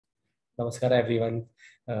Namaskar, everyone.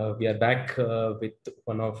 We are back with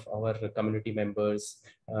one of our community members,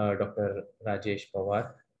 Dr. Rajesh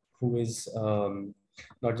Powar, who is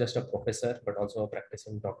not just a professor, but also a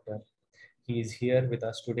practicing doctor. He is here with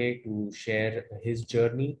us today to share his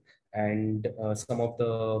journey and some of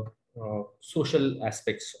the social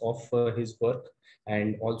aspects of his work,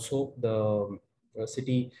 and also the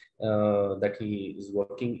city that he is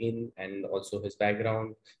working in, and also his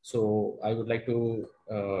background. So I would like to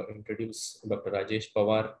introduce Dr. Rajesh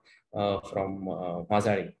Pawar from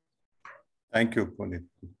Mazari. Thank you, Puneet.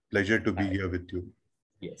 Pleasure to be here with you.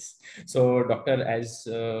 Yes. So, Doctor, as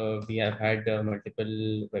we have had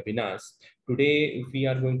multiple webinars, today we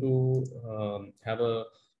are going to have a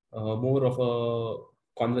more of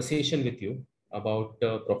a conversation with you about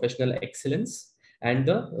professional excellence and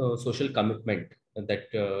the social commitment that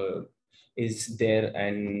is there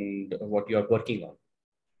and what you are working on.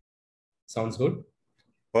 Sounds good?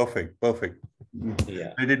 Perfect.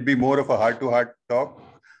 Yeah. Let it be more of a heart-to-heart talk,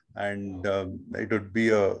 and it would be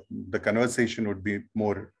the conversation would be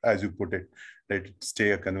more, as you put it, let it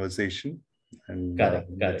stay a conversation. And Correct.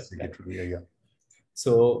 yeah.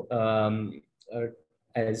 So,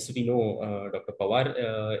 as we know, Dr.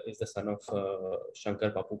 Pawar is the son of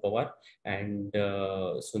Shankar Pawar and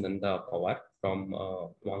Sunanda Pawar from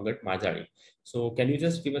Wangat Mazari. So, can you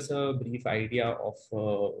just give us a brief idea of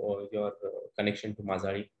your connection to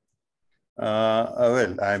Mazari?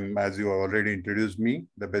 Well, as you already introduced me,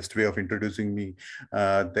 the best way of introducing me,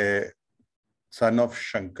 the son of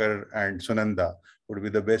Shankar and Sunanda would be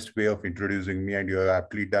the best way of introducing me, and you have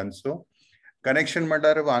aptly done so. Connection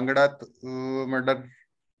matter Wangadat matter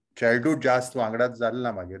childhood just Wangadat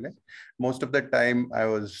Zalna Magele. Most of the time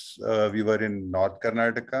we were in North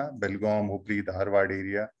Karnataka, Belgaum, Hubli, Dharwad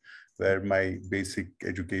area, where my basic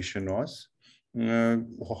education was.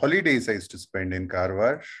 Holidays I used to spend in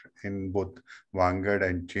Karwar, in both Wangad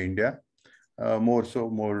and Chendia.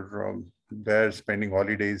 There, spending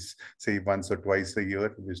holidays, say once or twice a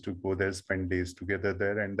year. We used to go there, spend days together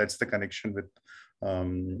there, and that's the connection with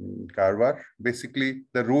Karwar. Basically,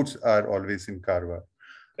 the roots are always in Karwar.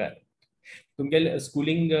 Correct. तुमगे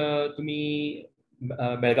schooling तुम्ही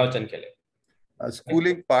बेळगावच्यान केले.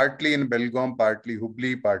 Schooling partly in Belgaum, partly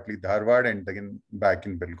Hubli, partly Dharwad, and again back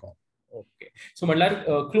in Belgaum. Okay. So,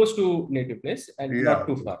 Mandlar, close to native place and not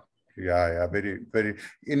too far. Yeah, very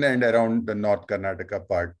in and around the North Karnataka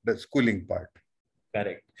part, the schooling part.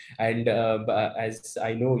 Correct. And as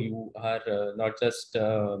I know, you are not just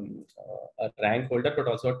a rank holder, but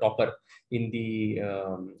also a topper in the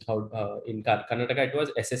in Karnataka. It was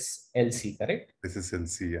SSLC, correct?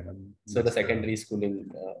 SSLC, yeah. So the secondary schooling.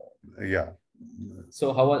 Yeah.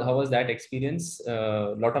 So how was that experience?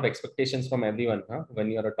 Lot of expectations from everyone, huh? When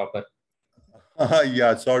you're a topper.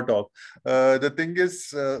 Yeah, sort of. The thing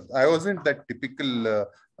is, I wasn't that typical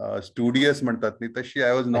studious Mantatnitashi.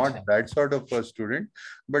 I was not that sort of a student.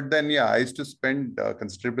 But then, yeah, I used to spend a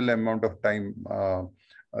considerable amount of time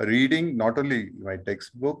reading, not only my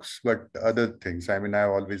textbooks, but other things. I mean, I've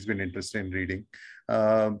always been interested in reading.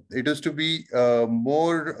 It used to be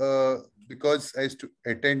more because I used to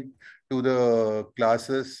attend to the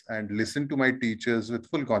classes and listen to my teachers with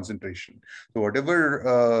full concentration. So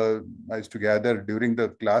whatever I used to gather during the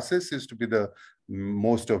classes used to be the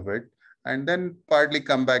most of it, and then partly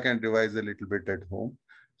come back and revise a little bit at home.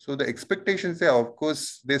 So the expectations there, of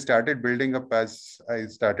course, they started building up as I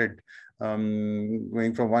started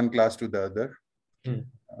going from one class to the other.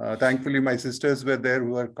 Thankfully, my sisters were there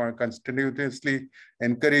who are continuously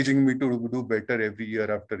encouraging me to do better every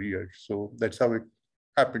year after year. So that's how it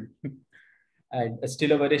happened. And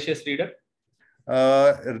still a voracious reader?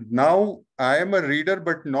 Now I am a reader,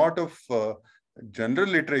 but not of general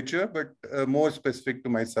literature, but more specific to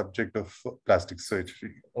my subject of plastic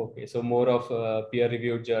surgery. Okay, so more of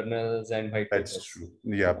peer-reviewed journals and white papers. That's true.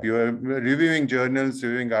 Yeah, reviewing journals,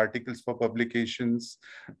 reviewing articles for publications.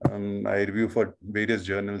 I review for various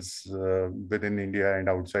journals within India and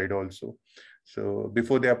outside also. So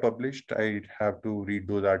before they are published, I have to read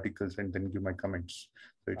those articles and then give my comments.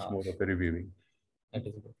 So it's more of a reviewing. That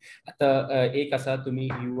is good. आता एक असा तुम्ही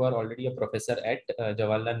you are already a professor at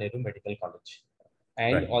Jawaharlal Nehru Medical College,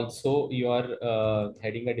 and also you are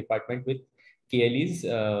heading a department with KLES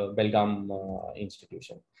Belgaum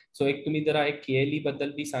institution. So एक तुम्ही जरा एक KLE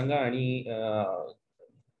बद्दल भी सांगा आणि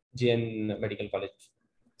JN Medical College.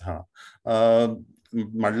 हाँ,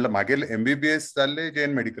 मागेल MBBS झाले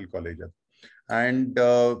JN Medical College, and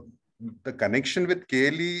the connection with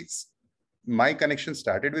KLE. My connection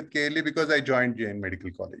started with KLE because I joined JN Medical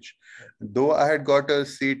College. Though I had got a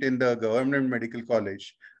seat in the government medical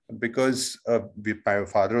college, because my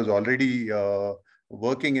father was already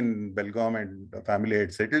working in Belgaum, and the family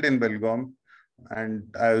had settled in Belgaum. And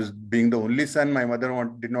I was being the only son. My mother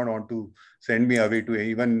did not want to send me away to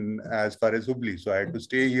even as far as Hubli. So I had to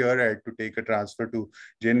stay here. I had to take a transfer to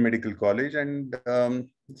Jain Medical College and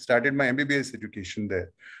started my MBBS education there.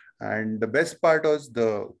 And the best part was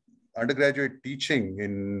the undergraduate teaching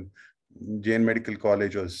in Jain Medical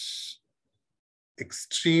College was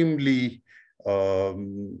extremely,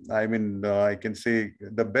 I can say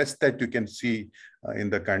the best that you can see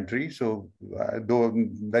in the country. So though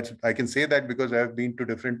I can say that because I have been to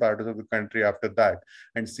different parts of the country after that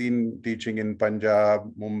and seen teaching in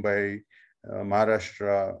Punjab, Mumbai,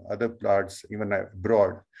 Maharashtra, other parts, even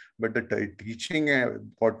abroad. But the teaching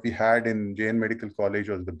what we had in JN Medical College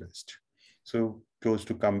was the best. So chose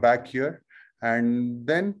to come back here. And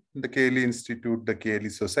then the KLE Institute, the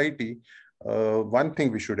KLE Society, one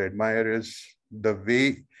thing we should admire is the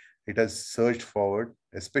way it has surged forward,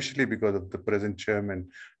 especially because of the present chairman,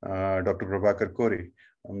 Dr. Prabhakar Kore.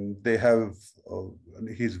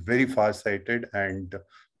 He's very far-sighted and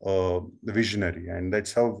visionary, and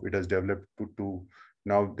that's how it has developed to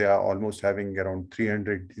now they are almost having around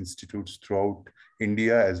 300 institutes throughout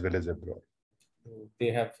India as well as abroad. They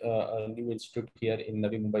have a new institute here in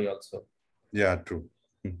Navi Mumbai also. Yeah, true.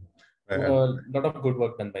 A lot of good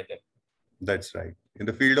work done by them. That's right. In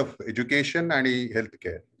the field of education and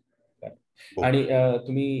healthcare. And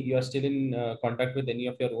to me, you are still in contact with any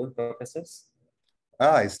of your old professors?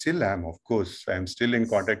 I still am, of course. I am still in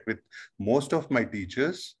contact with most of my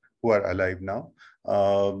teachers who are alive now.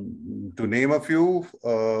 To name a few,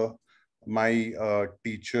 my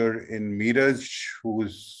teacher in Miraj,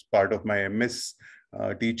 who's part of my MS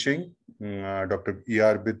teaching, Dr.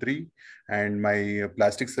 E.R. Bitri, and my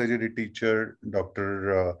plastic surgery teacher,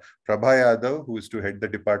 Dr. Prabha Yadav, who is to head the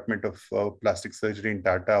department of plastic surgery in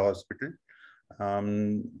Tata Hospital.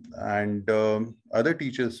 And other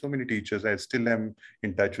teachers, so many teachers, I still am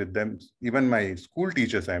in touch with them. Even my school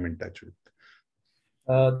teachers I am in touch with.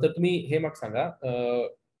 तर तुम्ही हे मग सांगा,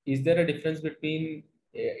 is there a difference between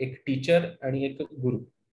एक teacher आणि एक guru?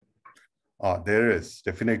 There is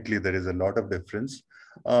definitely a lot of difference.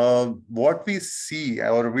 What we see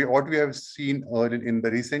what we have seen in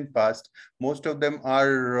the recent past, most of them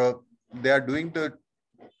are they are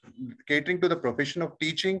catering to the profession of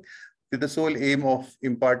teaching with the sole aim of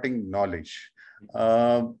imparting knowledge.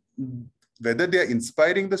 Whether they are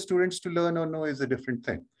inspiring the students to learn or no is a different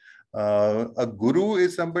thing. A guru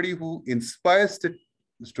is somebody who inspires the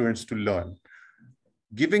students to learn.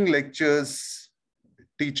 Giving lectures,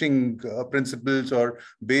 teaching principles or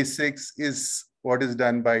basics is what is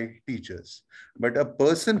done by teachers. But a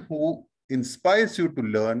person who inspires you to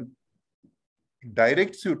learn,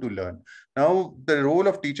 directs you to learn. Now, the role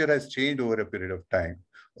of teacher has changed over a period of time.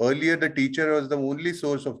 Earlier, the teacher was the only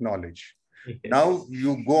source of knowledge. Yes. Now,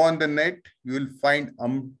 you go on the net, you will find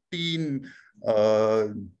umpteen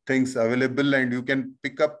things available, and you can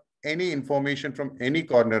pick up any information from any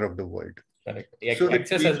corner of the world. Correct. So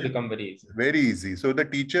access has become very easy. Very easy. So the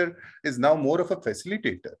teacher is now more of a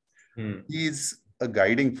facilitator. He is a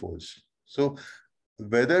guiding force. So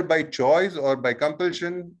whether by choice or by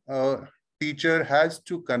compulsion, teacher has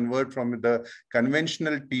to convert from the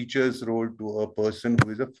conventional teacher's role to a person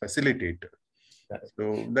who is a facilitator.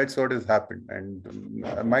 So that's what has happened. And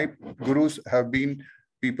my gurus have been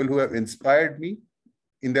people who have inspired me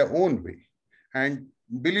in their own way. And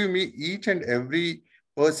believe me, each and every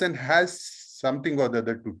person has something or the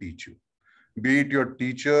other to teach you. Be it your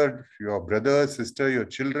teacher, your brother, sister, your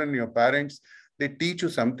children, your parents, they teach you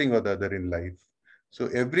something or the other in life. So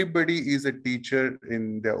everybody is a teacher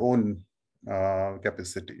in their own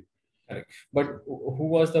capacity. Correct. But who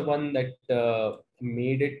was the one that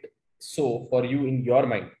made it so for you in your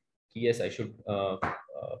mind? Yes, I should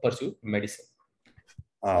pursue medicine.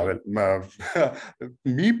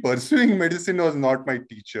 Me pursuing medicine was not my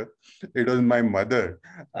teacher. It was my mother.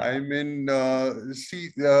 I mean,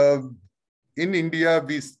 in India,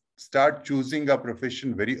 we start choosing our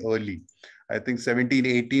profession very early. I think 17,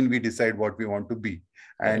 18, we decide what we want to be.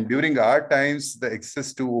 And during our times, the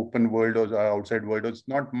access to open world or outside world was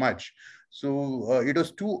not much. So it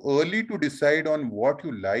was too early to decide on what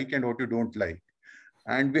you like and what you don't like.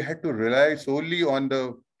 And we had to rely solely on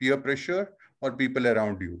the peer pressure or people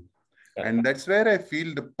around you. And that's where I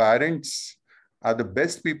feel the parents are the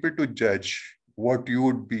best people to judge what you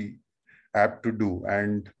would be apt to do.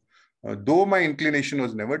 And though my inclination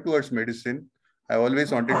was never towards medicine, I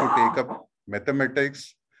always wanted to take up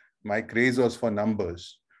mathematics. My craze was for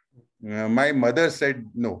numbers. My mother said,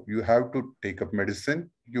 no, you have to take up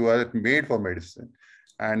medicine. You are made for medicine.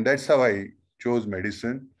 And that's how I chose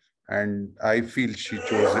medicine. And I feel she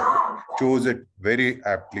chose it very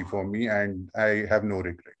aptly for me, and I have no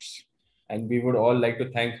regrets. And we would all like to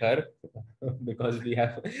thank her because we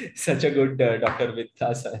have such a good doctor with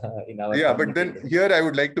us in our Yeah, but community. then here I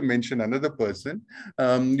would like to mention another person.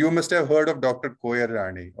 You must have heard of Dr. Koyar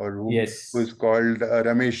Rani, or who Yes. was called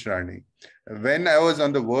Ramesh Rani. When I was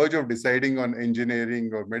on the verge of deciding on engineering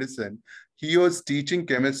or medicine, he was teaching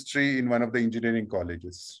chemistry in one of the engineering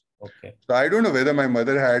colleges. Okay. So I don't know whether my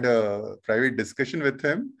mother had a private discussion with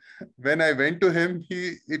him. When I went to him, he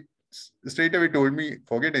straight away told me,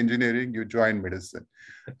 forget engineering, you join medicine.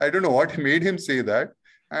 I don't know what made him say that.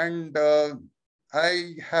 And I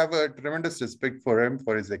have a tremendous respect for him,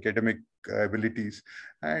 for his academic abilities.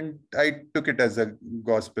 And I took it as a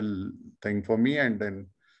gospel thing for me, and then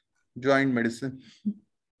joined medicine.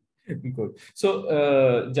 Good. So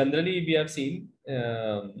generally we have seen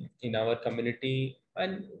in our community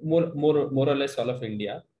and more or less all of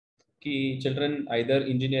India, ki children either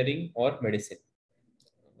engineering or medicine.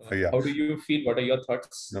 Yeah. How do you feel? What are your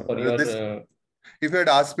thoughts No, for your? if you had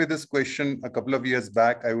asked me this question a couple of years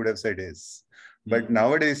back, I would have said yes. But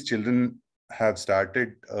nowadays, children have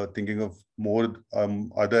started thinking of more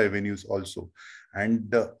other avenues also. And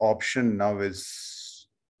the option now is,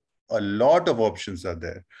 a lot of options are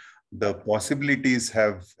there. The possibilities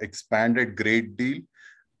have expanded great deal.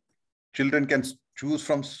 Children can choose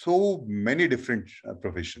from so many different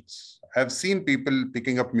professions. I've seen people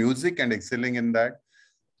picking up music and excelling in that.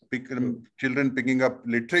 Children picking up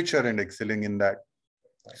literature and excelling in that.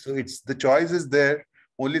 So it's, the choice is there.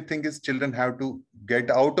 Only thing is, children have to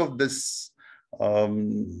get out of this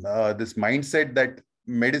this mindset that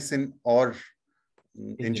medicine or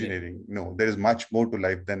engineering. No, there is much more to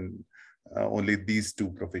life than only these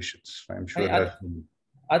two professions. I'm sure there are.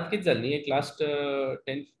 आज किती झाली एक last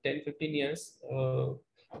 10-15 years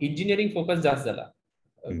engineering focus जास्त झाला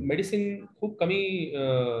medicine खूप कमी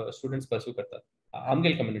students pursue करतात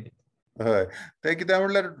आमगेल community ते कितें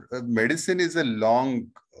म्हटल्यार medicine is a long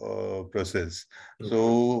process. So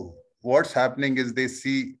what's happening is they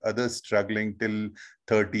see others struggling till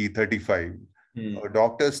 30-35. A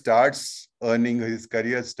doctor starts earning, his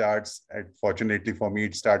career starts at, fortunately for me,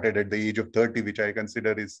 it started at the age of 30, which I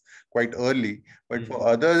consider is quite early. But for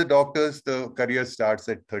other doctors, the career starts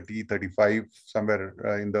at 30-35, somewhere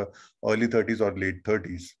in the early 30s or late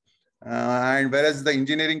 30s. And whereas the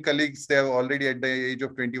engineering colleagues, they have already at the age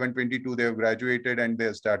of 21-22, they have graduated and they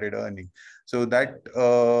have started earning. So that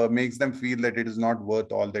makes them feel that it is not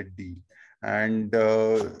worth all that deal. And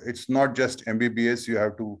it's not just MBBS, you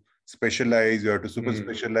have to specialize, you have to super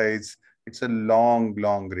specialize. It's a long,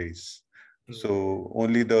 long race. So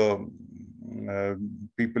only the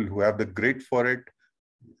people who have the grit for it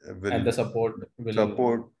will, and the support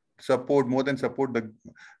will support more than support,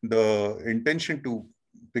 the intention to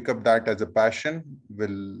pick up that as a passion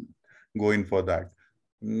will go in for that.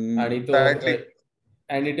 And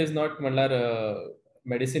it is not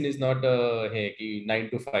medicine is not hey ki 9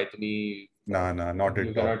 to 5 तुम्ही not at all.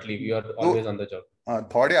 You cannot leave, you are always on the job.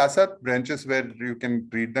 Thode asat branches where you can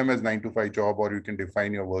treat them as 9 to 5 job, or you can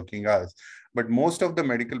define your working hours. But most of the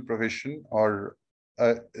medical profession or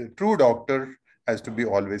a true doctor has to be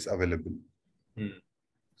always available.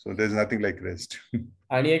 So there's nothing like rest.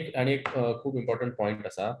 आणि एक खूप important point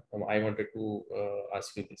असा I wanted to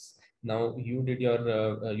ask you this. Now you did your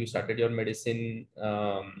you started your medicine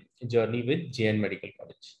journey with JN Medical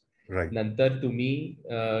College. Right. नंतर तुम्ही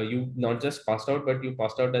you not just passed out, but you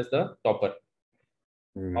passed out as the topper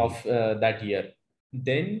of that year.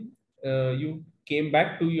 Then you came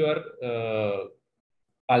back to your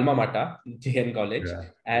alma mater, JN College,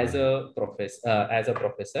 as a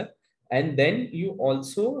professor, and then you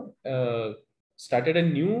also started a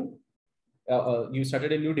new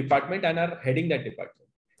department and are heading that department.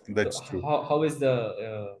 That's so true. How is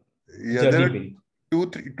the journey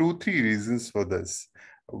been? Three reasons for this.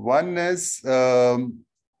 One is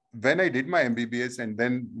when I did my MBBS and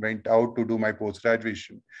then went out to do my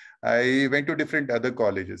post-graduation, I went to different other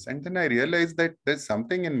colleges. And then I realized that there's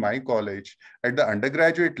something in my college at the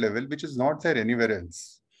undergraduate level which is not there anywhere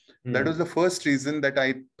else. That was the first reason that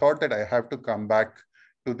I thought that I have to come back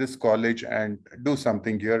to this college and do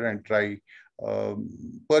something here and try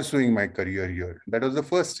pursuing my career here. That was the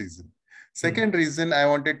first reason. Second reason, I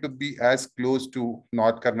wanted to be as close to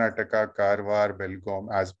North Karnataka, Karwar, Belgaum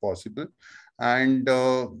as possible. And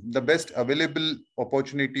the best available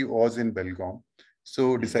opportunity was in Belgaum.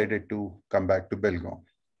 So decided to come back to Belgaum.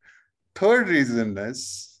 Third reason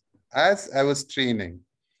is, as I was training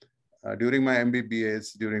during my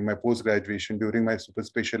MBBS, during my post-graduation, during my super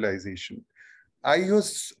specialization, I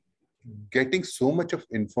was getting so much of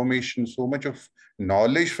information, so much of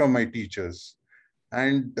knowledge from my teachers.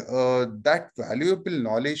 And that valuable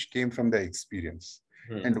knowledge came from their experience.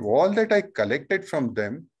 Hmm. And all that I collected from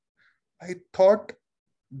them, I thought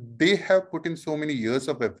they have put in so many years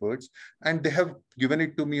of efforts and they have given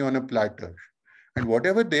it to me on a platter. And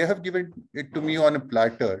whatever they have given it to me on a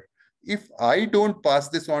platter, if I don't pass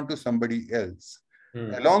this on to somebody else,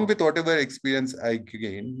 along with whatever experience I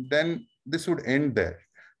gain, then this would end there.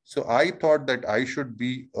 So I thought that I should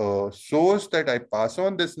be a source that I pass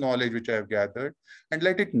on this knowledge which I have gathered and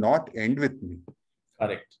let it not end with me.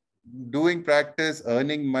 Correct. Doing practice,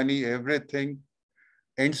 earning money, everything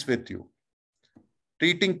ends with you.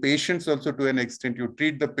 Treating patients also, to an extent, you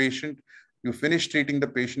treat the patient, you finish treating the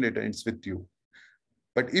patient, it ends with you.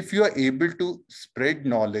 But if you are able to spread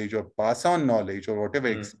knowledge or pass on knowledge or whatever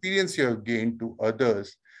experience you have gained to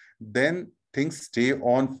others, then things stay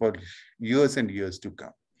on for years and years to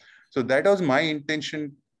come. So that was my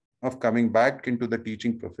intention of coming back into the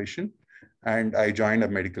teaching profession. And I joined a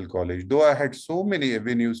medical college. Though I had so many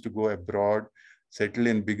avenues to go abroad, settle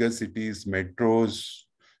in bigger cities, metros.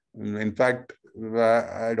 In fact,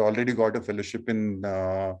 I had already got a fellowship in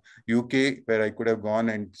UK where I could have gone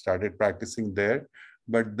and started practicing there.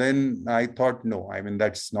 But then I thought, no, I mean,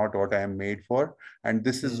 that's not what I am made for. And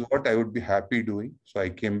this is what I would be happy doing. So I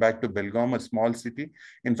came back to Belgaum, a small city.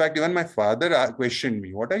 In fact, even my father questioned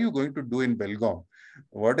me, what are you going to do in Belgaum?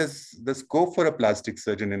 What is the scope for a plastic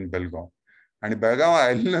surgeon in Belgaum? And in Belgaum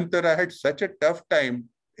Island, I had such a tough time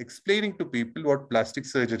explaining to people what plastic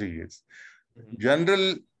surgery is.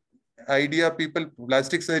 General idea, people,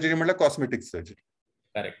 plastic surgery means cosmetic surgery.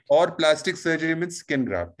 Correct. Or plastic surgery means skin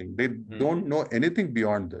grafting. They don't know anything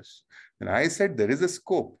beyond this. And I said, there is a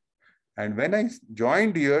scope. And when I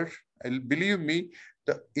joined here, believe me,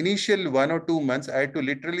 the initial 1 or 2 months, I had to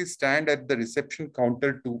literally stand at the reception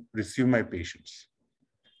counter to receive my patients.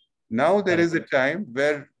 Now there is a time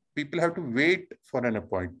where people have to wait for an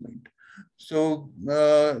appointment. So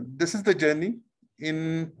this is the journey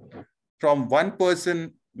from one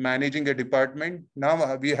person managing a department.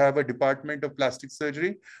 Now we have a department of plastic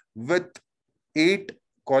surgery with 8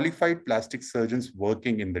 qualified plastic surgeons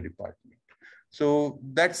working in the department. So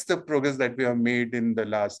that's the progress that we have made in the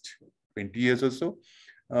last 20 years or so.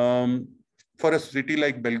 For a city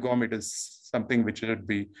like Belgaum, it is something which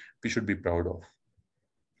we should be proud of.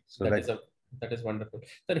 So that is wonderful.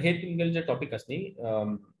 Sir, here तुमचे topic Asni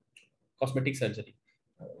cosmetic surgery.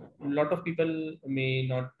 A lot of people may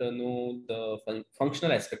not know the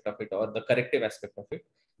functional aspect of it or the corrective aspect of it.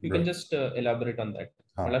 You can just elaborate on that.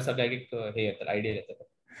 मला सगळ्याक एक हे येतं idea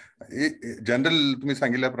येतं. General तुम्ही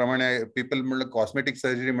सांगितल्याप्रमाणे people म्हणलं cosmetic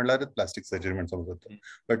surgery म्हणल्यार plastic surgery म्हणून समजतो.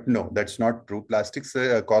 But no, that's not true.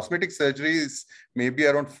 Cosmetic surgery is maybe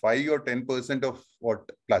around 5 or 10% of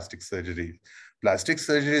what plastic surgery is. Plastic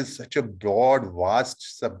surgery is such a broad, vast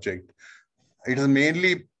subject. It is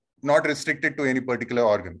mainly not restricted to any particular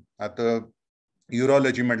organ. आता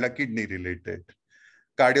urology म्हटलं kidney related,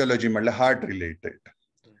 cardiology म्हटलं heart related,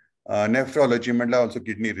 nephrology म्हटलं also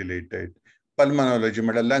kidney related, pulmonology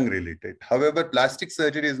म्हटलं lung related. However, plastic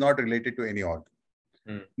surgery is not related to any organ.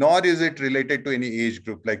 Nor is it related to any age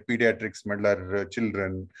group like pediatrics म्हटलं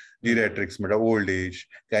children, geriatrics म्हटलं old age,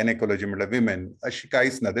 gynecology म्हटलं women. अशी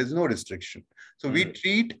काहीच ना, there's no restriction. So we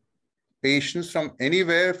treat patients from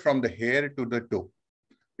anywhere from the hair to the toe.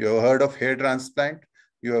 You have heard of hair transplant,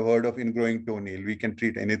 you have heard of ingrowing toenail. We can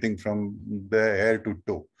treat anything from the hair to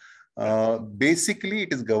toe. Basically,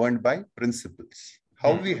 it is governed by principles.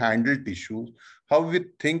 How we handle tissues, how we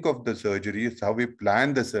think of the surgeries, how we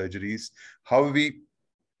plan the surgeries, how we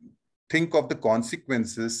think of the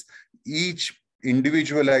consequences, each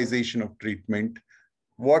individualization of treatment.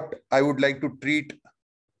 What I would like to treat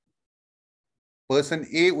person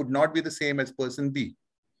A would not be the same as person B.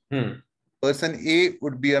 Person A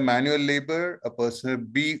would be a manual laborer, a person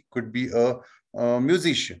B could be a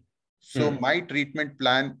musician. So my treatment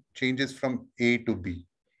plan changes from A to B.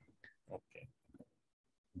 Okay.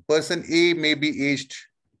 Person A may be aged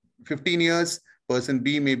 15 years, person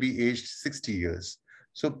B may be aged 60 years.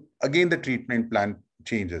 So again, the treatment plan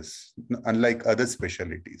changes, unlike other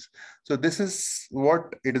specialties. So this is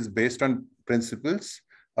what it is based on principles.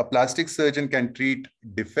 A plastic surgeon can treat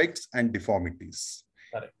defects and deformities.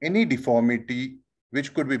 Correct. Any deformity,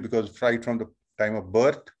 which could be because right from the time of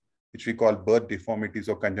birth, which we call birth deformities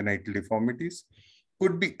or congenital deformities,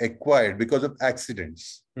 could be acquired because of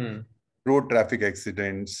accidents. Road traffic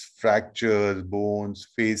accidents, fractures, bones,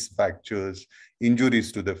 face fractures,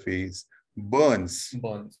 injuries to the face, burns,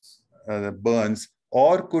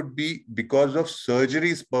 or could be because of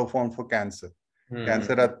surgeries performed for cancer.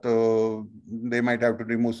 Cancer, they might have to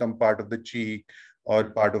remove some part of the cheek or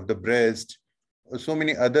part of the breast, so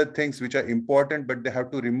many other things which are important, but they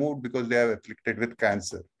have to remove because they are afflicted with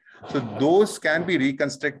cancer. So those can be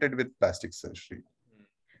reconstructed with plastic surgery.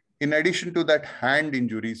 In addition to that, hand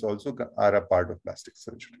injuries also are a part of plastic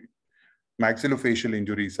surgery. Maxillofacial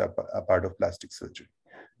injuries are a part of plastic surgery.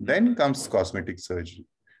 Then comes cosmetic surgery.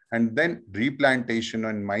 And then replantation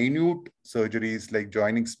and minute surgeries like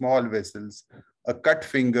joining small vessels. A cut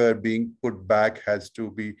finger being put back has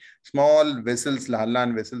to be small vessels,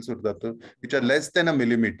 lahan vessels, which are less than a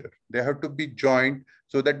millimeter. They have to be joined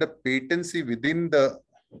so that the patency within the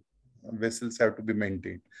vessels have to be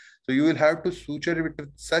maintained. So you will have to suture it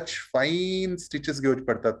with such fine stitches.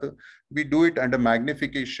 We do it under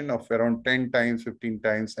magnification of around 10 times, 15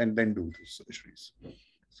 times, and then do those surgeries.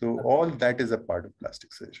 So all that is a part of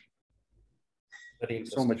plastic surgery. Very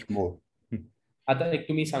interesting. So much more. आता एक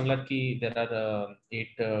तुम्ही सांगलात की there are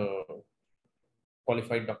 8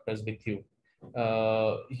 qualified doctors with you.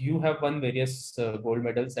 You have won various gold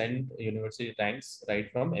medals and university ranks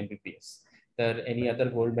right from MBBS. There any other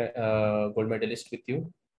gold medalist with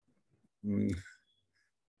you?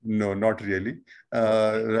 No, not really.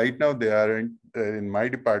 Right now, they aren't in my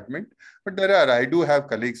department, but I do have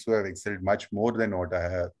colleagues who have excelled much more than what I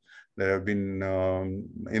have. There have been,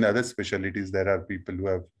 in other specialties, there are people who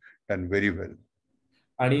have done very well.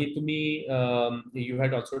 आणि तुम्ही you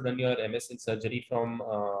had also done your MS in surgery from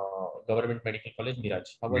Government Medical College, Miraj.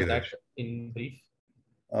 How was that in brief?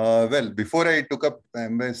 Well, before I took up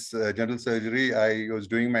MS general surgery, I was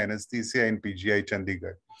doing my anesthesia in PGI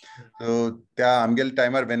Chandigarh. So, amgel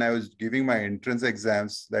timer when I was giving my entrance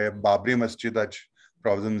exams, the Babri Masjid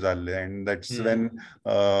problems and that's when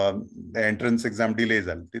the entrance exam delays.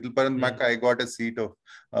 I got a seat of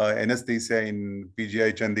anesthesia in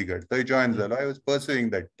PGI Chandigarh. So I joined. I was pursuing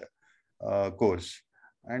that course.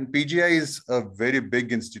 And PGI is a very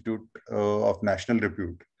big institute of national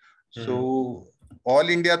repute. So all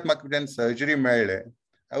India surgery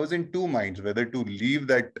I was in two minds whether to leave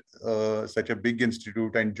that such a big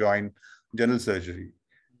institute and join general surgery.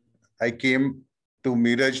 I came to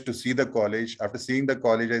Miraj to see the college. After seeing the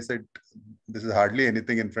college, I said, this is hardly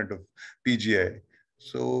anything in front of PGI.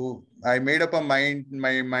 So I made up my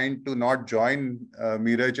mind to not join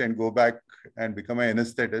Miraj and go back and become an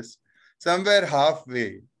anesthetist. Somewhere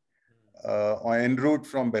halfway, en route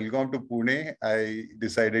from Belgaum to Pune, I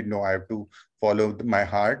decided, no, I have to follow my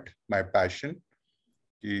heart, my passion.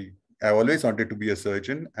 I always wanted to be a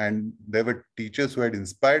surgeon, and there were teachers who had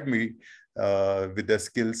inspired me with their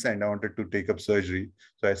skills, and I wanted to take up surgery.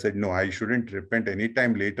 So I said, no, I shouldn't repent any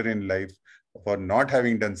time later in life for not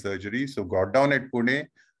having done surgery. So got down at Pune.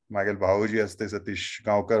 Magal Bhaoji aste Satish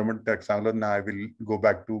Gaonkar I will go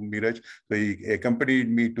back to Miraj. So he accompanied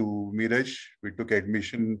me to Miraj. We took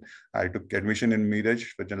admission. I took admission in Miraj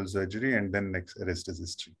for general surgery, and then next rest is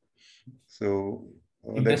history. So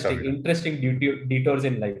interesting detours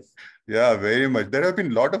in life. Yeah, very much. There have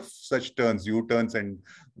been a lot of such turns, U-turns and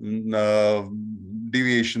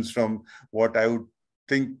deviations from what I would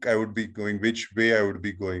think I would be going, which way I would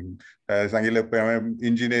be going.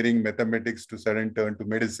 Engineering, mathematics to sudden turn to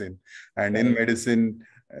medicine. And in medicine,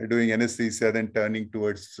 doing anesthesia, then turning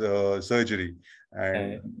towards surgery.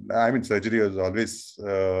 And I mean, surgery was always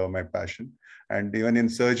my passion. And even in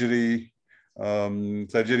surgery,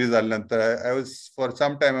 surgeries I was for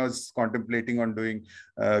some time I was contemplating on doing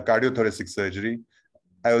cardiothoracic surgery.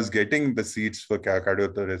 I was getting the seats for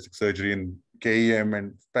cardiothoracic surgery in KEM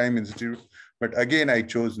and Prime Institute, but again I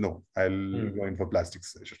chose no. I'll go in for plastic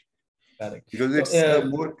surgery. Correct. Because it's a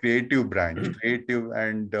more creative branch, creative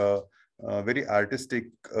and very artistic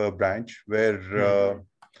branch where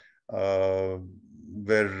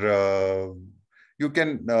you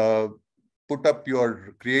can put up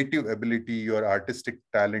your creative ability, your artistic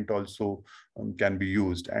talent also can be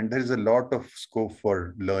used. And there is a lot of scope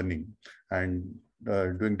for learning and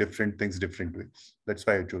doing different things different ways. That's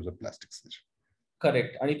why I chose a plastic surgery.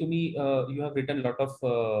 Correct. And you have written a lot of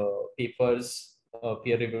papers,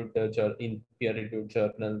 peer-reviewed in peer-reviewed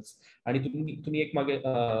journals. And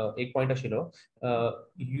एक point आशिलो,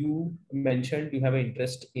 you mentioned you have an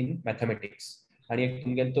interest in mathematics. आणि एक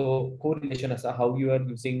तुमगेन तो correlation असा how you are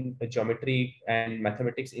using geometry and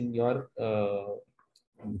mathematics in your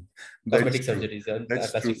cosmetic surgeries and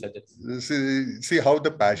plastic surgeries. See how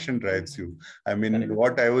the passion drives you. I mean,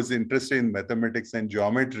 what I was interested in mathematics and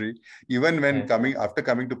geometry, even when after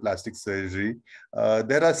coming to plastic surgery,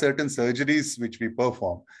 there are certain surgeries which we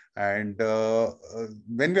perform. And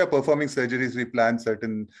when we are performing surgeries, we plan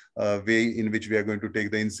certain way in which we are going to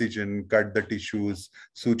take the incision, cut the tissues,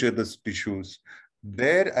 suture the tissues.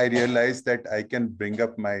 There I realized that I can bring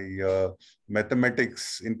up my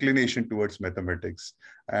mathematics, inclination towards mathematics.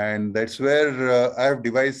 And that's where I have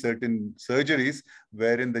devised certain surgeries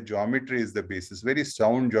wherein the geometry is the basis. Very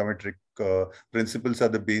sound geometric principles are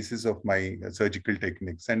the basis of my surgical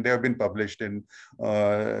techniques. And they have been published in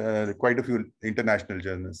quite a few international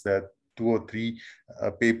journals. There are 2 or 3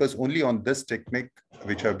 papers only on this technique,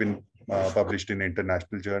 which have been published in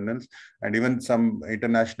international journals, and even some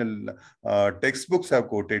international textbooks have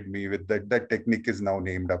quoted me with that technique is now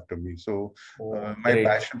named after me. So my great.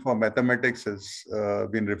 passion for mathematics has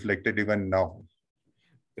been reflected even now.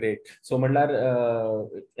 Great. So म्हणणार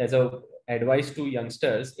as a advice to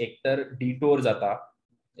youngsters, एकतर detour जाता,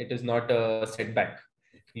 it is not a setback.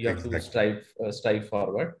 You have to Exactly. strive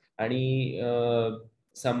forward, आणि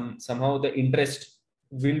somehow the interest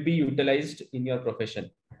will be utilized in your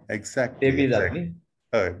profession. Exactly. Exactly.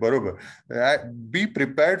 Barobar. Be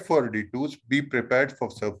prepared for detours, be prepared for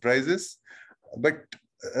surprises, but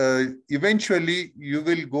eventually you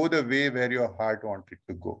will go the way where your heart wanted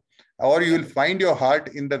to go, or you will find your heart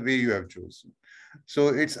in the way you have chosen. So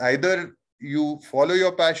it's either you follow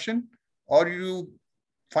your passion or you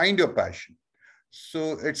find your passion.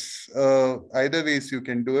 So it's either ways you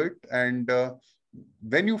can do it. And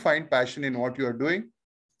when you find passion in what you are doing,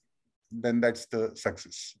 then that's the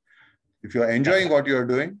success. If you are enjoying what you are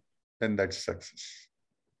doing, then that's success.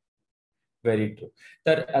 Very true.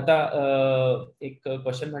 तर आता एक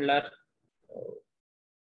question म्हणणार,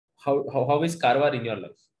 how is Karwar in your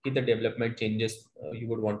life? The development changes you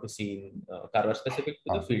would want to see in Karwar specific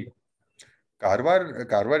to the field?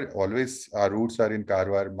 Karwar, always our roots are in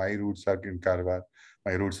Karwar. My roots are in Karwar.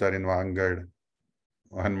 My roots are in Wangad,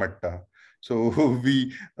 Hanmatta. So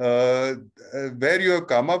we, where you have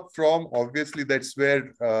come up from, obviously that's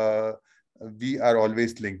where we are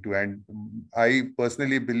always linked to. And I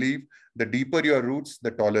personally believe the deeper your roots, the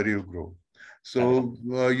taller you grow. So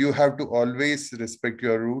you have to always respect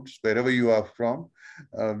your roots wherever you are from,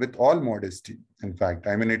 with all modesty. In fact,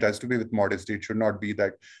 I mean, it has to be with modesty. It should not be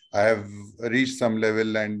that I have reached some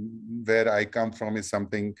level and where I come from is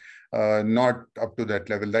something not up to that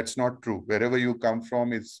level. That's not true. Wherever you come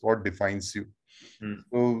from is what defines you.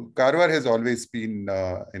 So Karwar has always been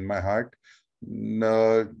in my heart.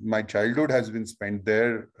 My childhood has been spent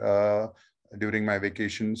there during my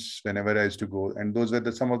vacations whenever I used to go. And those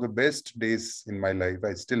were some of the best days in my life.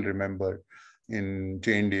 I still remember in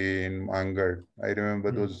Chendi, in Angad. I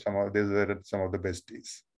remember those were some of the best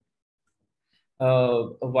days.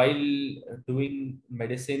 While doing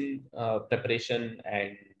medicine preparation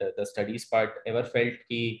and the studies part, ever felt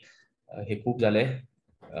ki he खूप झालंय,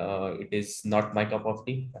 it is not my cup of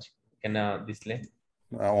tea? Can दिसले?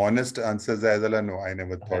 Honest answers as well, no, I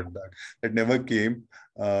never thought that. It never came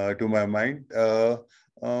to my mind.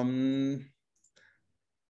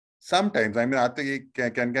 Sometimes, I mean,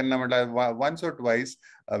 once or twice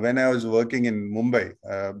when I was working in Mumbai,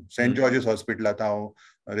 St. George's Hospital,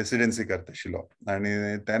 residency karta shilo. And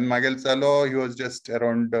then Magel Salo, he was just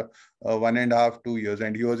around 1.5 to 2 years,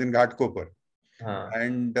 and he was in Ghatkopar.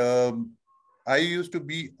 And I used to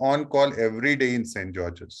be on call every day in St.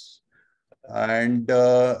 George's. And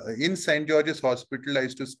in St. George's Hospital, I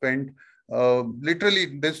used to spend literally,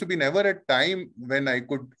 there used to be never a time when I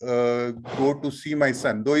could go to see my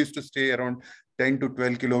son, though he used to stay around 10 to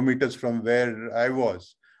 12 kilometers from where I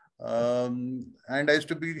was. And I used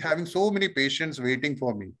to be having so many patients waiting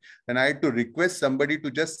for me. And I had to request somebody to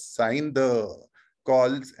just sign the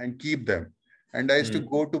calls and keep them. And I used to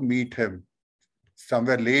go to meet him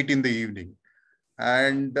somewhere late in the evening.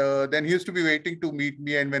 And then he used to be waiting to meet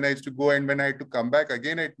me. And when I used to go and when I had to come back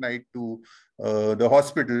again at night to the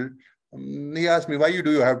hospital, he asked me, why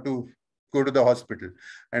do you have to go to the hospital?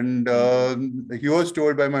 And he was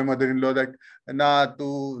told by my mother-in-law that, na,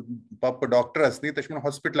 tu papa doctor asni, tashman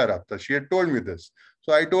hospital arata. She had told me this.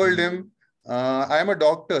 So I told him, I am a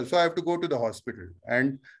doctor, so I have to go to the hospital.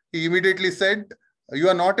 And he immediately said, you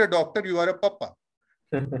are not a doctor, you are a papa.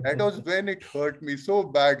 That was when it hurt me so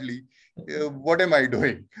badly. What am I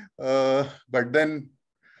doing? But then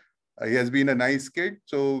he has been a nice kid.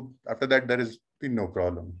 So after that, there has been no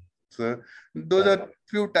problem. So those are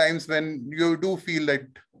few times when you do feel that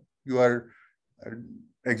you are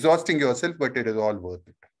exhausting yourself, but it is all worth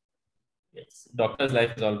it. Yes, doctor's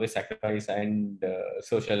life is always sacrifice and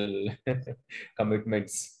social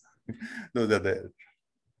commitments. Those are there.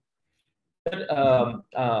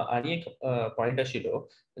 आणि एक point आशिल्लो,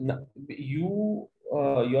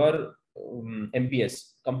 your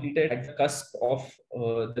MPS completed at the cusp of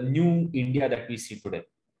the new India that we see today.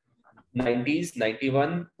 90s,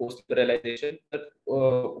 91, post-liberalization.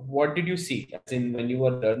 What did you see as in when you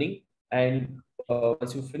were learning, and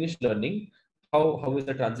once you finished learning, how is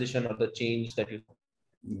the transition or the change that you saw?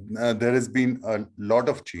 there has been a lot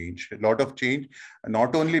of change,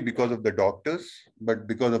 not only because of the doctors, but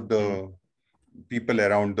because of the people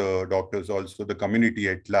around the doctors, also the community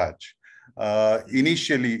at large.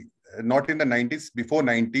 Initially, not in the 90s, before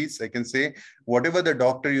 90s, I can say whatever the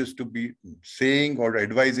doctor used to be saying or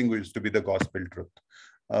advising used to be the gospel truth.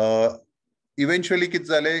 Eventually,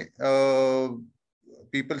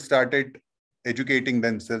 people started educating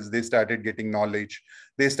themselves. They started getting knowledge.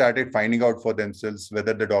 They started finding out for themselves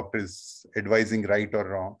whether the doctor is advising right or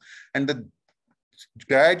wrong. And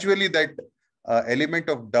gradually that element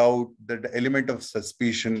of doubt, that element of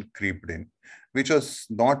suspicion creeped in, which was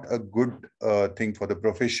not a good thing for the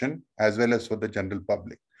profession as well as for the general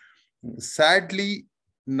public. Sadly,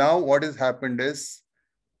 now what has happened is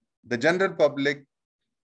the general public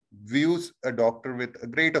views a doctor with a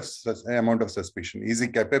great amount of suspicion. Is he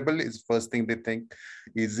capable? Is first thing they think.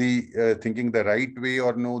 Is he thinking the right way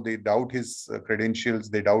or no? They doubt his credentials.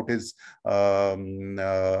 They doubt his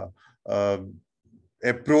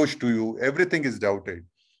approach to you. Everything is doubted.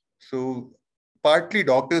 So partly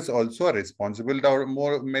doctors also are responsible.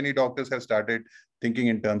 Many doctors have started thinking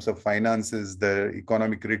in terms of finances, the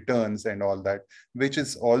economic returns and all that, which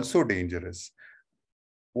is also dangerous.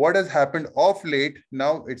 What has happened of late,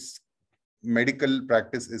 now it's medical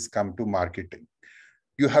practice is come to marketing.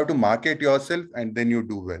 You have to market yourself and then you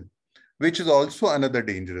do well, which is also another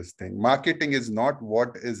dangerous thing. Marketing is not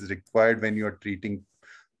what is required when you are treating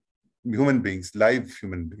human beings, live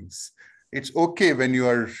human beings. It's okay when you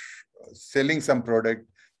are selling some product,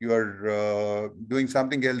 you are doing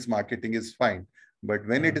something else, marketing is fine. But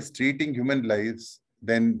when it is treating human lives,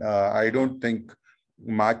 then I don't think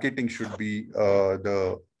marketing should be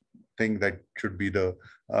the thing that should be the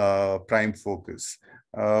prime focus.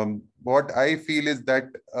 What I feel is that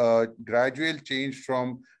gradual change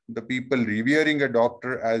from the people revering a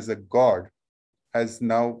doctor as a god has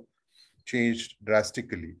now changed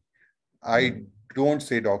drastically. I don't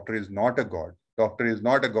say doctor is not a god. Doctor is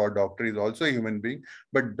not a god. Doctor is also a human being,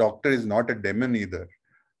 but doctor is not a demon either.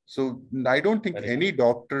 So I don't think any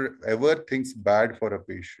doctor ever thinks bad for a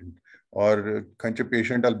patient. Or kancha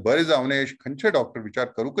patient al bari जावने kancha doctor विचार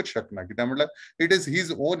करूकच शकना की त्यामुळे it is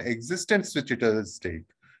his own existence which it is at stake.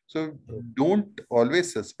 So don't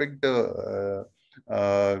always suspect the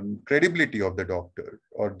credibility of the doctor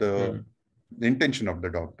or the intention of the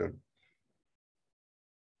doctor.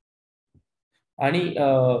 आणि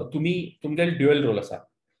तुमच्याकडे dual role असा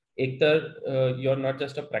एक तर you are not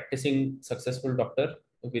just a practising successful doctor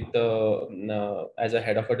with as a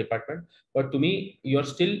head of a department, but to me you are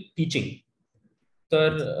still teaching. So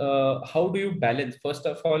how do you balance? First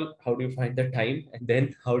of all, how do you find the time, and then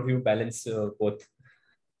how do you balance both?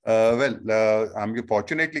 I'm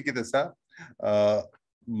fortunately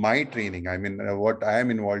my training, I mean what I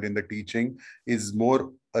am involved in the teaching is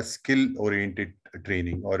more a skill oriented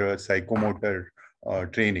training or a psychomotor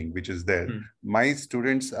training which is there. My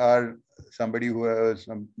students are somebody who has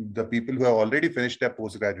the people who have already finished their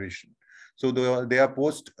post graduation, so they are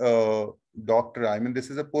post doctor, I mean this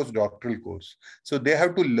is a postdoctoral course, so they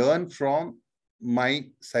have to learn from my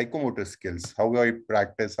psychomotor skills, how I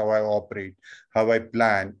practice, how I operate, how I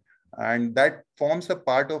plan, and that forms a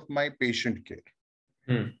part of my patient care.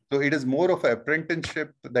 So it is more of an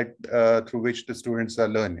apprenticeship that through which the students are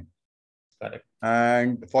learning. Correct.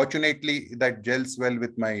 And fortunately that gels well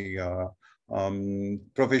with my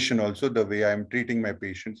profession also, the way I am treating my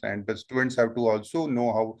patients, and the students have to also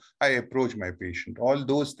know how I approach my patient. All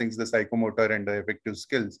those things, the psychomotor and the effective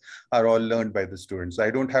skills are all learned by the students. I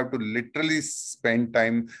don't have to literally spend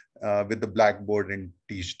time with the blackboard and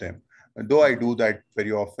teach them, though I do that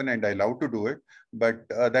very often and I love to do it, but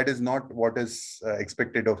that is not what is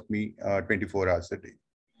expected of me 24 hours a day.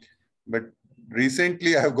 But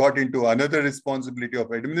recently I have got into another responsibility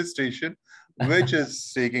of administration, which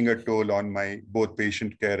is taking a toll on my both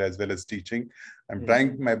patient care as well as teaching. I'm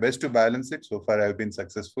trying my best to balance it. So far I have been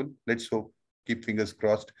successful. Let's hope, keep fingers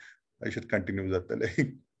crossed, I should continue that.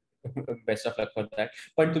 Best of luck for that.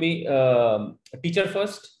 But to me, teacher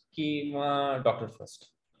first ki doctor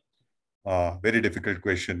first? Very difficult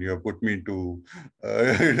question. You have put me into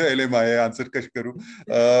my answer.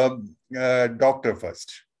 Doctor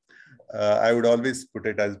first. I would always put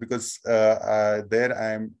it as, because there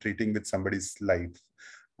I am treating with somebody's life.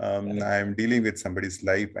 I am dealing with somebody's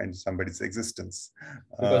life and somebody's existence.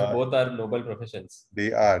 Because both are noble professions.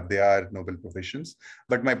 They are noble professions.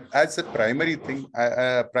 But as a primary thing,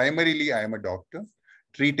 primarily I am a doctor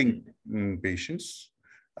treating patients.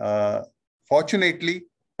 Fortunately,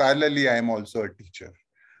 parallelly, I am also a teacher.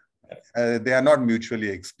 They are not mutually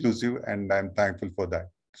exclusive, and I'm thankful for that.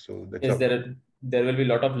 So that's there will be a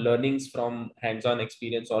lot of learnings from hands-on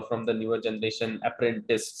experience or from the newer generation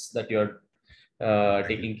apprentices that you're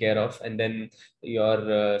taking care of, and then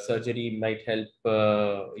your surgery might help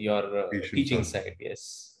your Patients teaching also. side.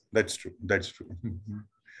 Yes. That's true. That's true.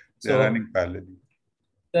 They're So running parallelly.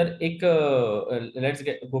 sir, let's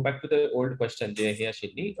go back to the old question, Jay here,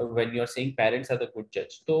 Shindi. When you're saying parents are the good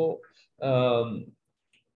judge, so um,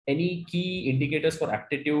 any key indicators for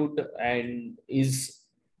aptitude, and is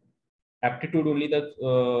aptitude only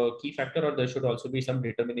the key factor, or there should also be some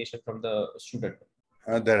determination from the student?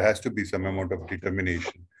 There has to be some amount of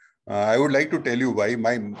determination. I would like to tell you why.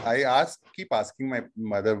 Keep asking my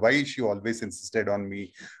mother why she always insisted on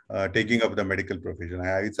me taking up the medical profession.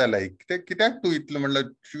 It's a like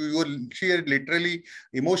she had literally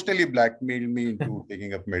emotionally blackmailed me into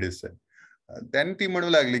taking up medicine. Then ती म्हणू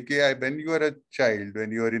लागली की when you are a child,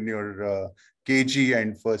 when you are in your KG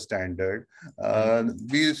and first standard,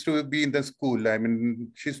 we used to be in the school. I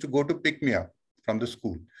mean, she used to go to pick me up from the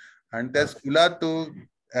school. And the schoolat,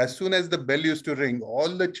 as soon as the bell used to ring, all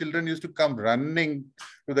the children used to come running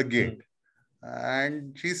to the gate.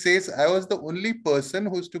 And she says, I was the only person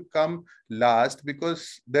who used to come last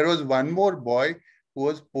because there was one more boy who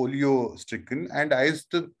was polio stricken, and I used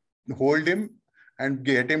to hold him and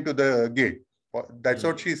get him to the gate. That's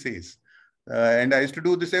what she says. And I used to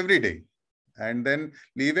do this every day. And then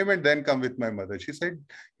leave him and then come with my mother. She said,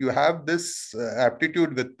 you have this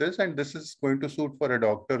aptitude with this, and this is going to suit for a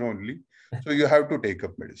doctor only. So you have to take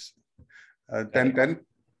up medicine. Then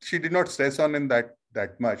she did not stress on in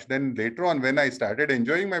that much. Then later on, when I started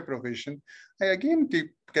enjoying my profession, I again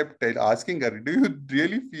kept asking her, do you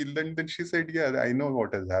really feel that? And then she said, yeah, I know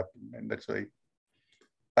what has happened. And that's why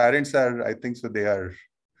parents are, I think so, they are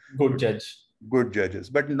Good judge. Good judges,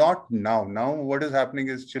 but not now. Now what is happening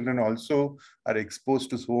is children also are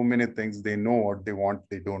exposed to so many things. They know what they want,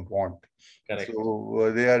 they don't want. Correct.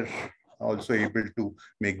 So they are also able to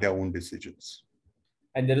make their own decisions.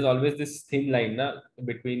 And there is always this thin line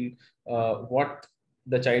between what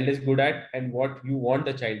the child is good at and what you want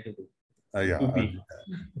the child to do, to be.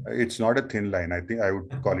 It's not a thin line. I think I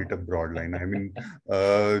would call it a broad line. I mean,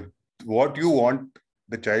 what you want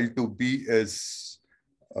the child to be is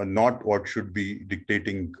not what should be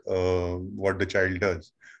dictating what the child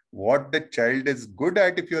does. What the child is good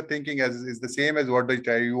at, if you're thinking as is the same as what the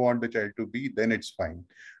child you want the child to be, then it's fine.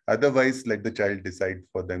 Otherwise, let the child decide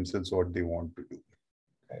for themselves what they want to do.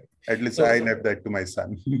 Right. At least I left that to my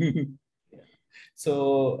son.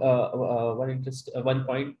 So one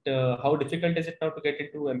point, how difficult is it now to get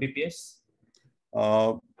into MBBS?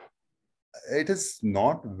 It is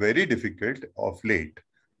not very difficult of late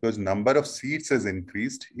because number of seats has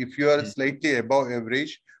increased. If you are slightly above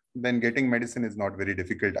average, then getting medicine is not very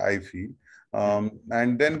difficult, I feel.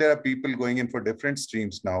 And then there are people going in for different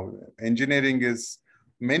streams now. Engineering is,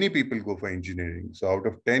 many people go for engineering. So out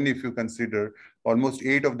of 10, if you consider, almost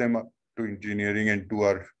 8 of them are to engineering and 2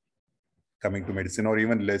 are coming to medicine, or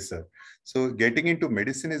even lesser. So getting into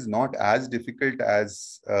medicine is not as difficult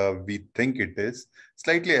as we think it is.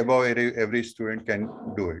 Slightly above average student can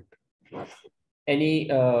do it. Any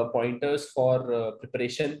pointers for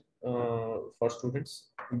preparation for students?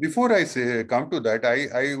 Before I come to that,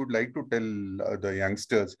 I would like to tell the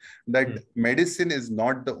youngsters that medicine is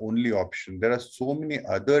not the only option. There are so many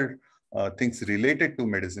other things related to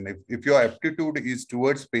medicine. If your aptitude is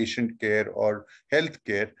towards patient care or health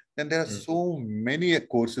care, then there are so many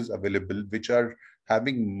courses available which are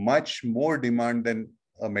having much more demand than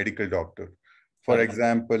a medical doctor. For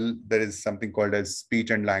example, there is something called as speech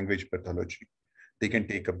and language pathology. They can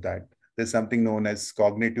take up that. There's something known as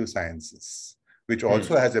cognitive sciences, which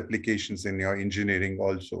also has applications in your engineering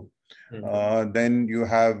also. Then you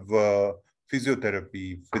have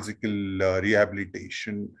physiotherapy, physical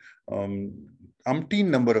rehabilitation, umpteen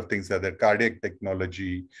number of things are there, cardiac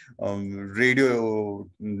technology, radiography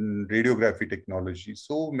technology,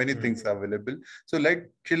 so many things are available. So let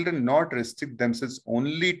children not restrict themselves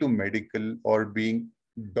only to medical or being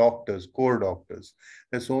doctors, core doctors.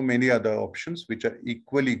 There's so many other options which are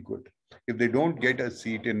equally good. If they don't get a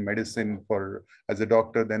seat in medicine for as a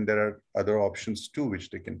doctor, then there are other options too which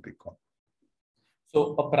they can pick on.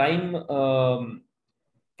 So a prime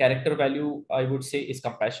character value, I would say, is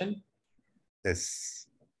compassion. Yes.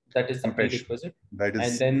 That is the prerequisite. That is.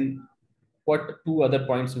 And then what 2 other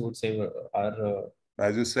points you would say are?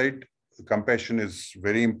 As you said, compassion is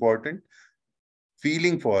very important.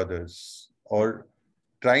 Feeling for others or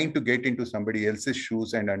trying to get into somebody else's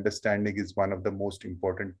shoes and understanding is one of the most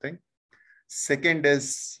important things. Second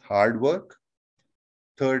is hard work.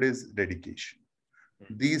 Third is dedication.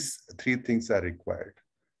 These 3 things are required.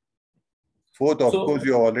 Fourth, of course,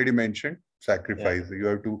 you already mentioned, sacrifice. You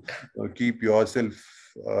have to keep yourself,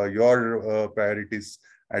 your priorities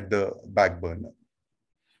at the back burner.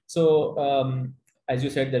 So, as you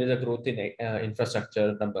said, there is a growth in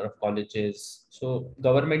infrastructure, number of colleges. So,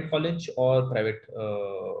 government college or private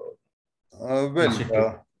Well,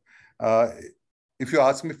 institute? if you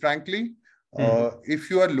ask me frankly, if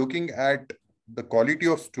you are looking at the quality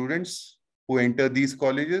of students who enter these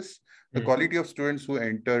colleges, the quality of students who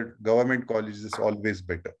enter government colleges is always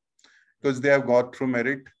better because they have got through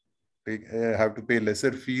merit. They have to pay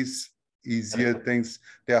lesser fees, easier things.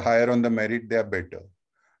 They are higher on the merit. They are better.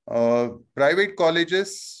 Private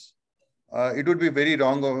colleges, it would be very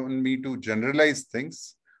wrong on me to generalize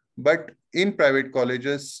things, but in private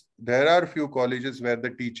colleges, there are few colleges where the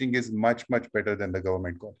teaching is much, much better than the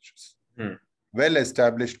government colleges.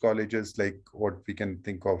 Well-established colleges like what we can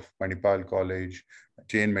think of, Manipal College,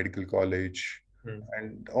 Jain Medical College,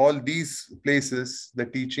 and all these places, the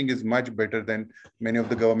teaching is much better than many of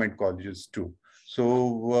the government colleges too.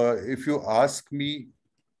 So if you ask me,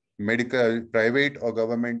 medical, private or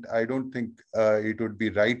government, I don't think it would be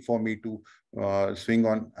right for me to swing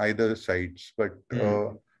on either sides, but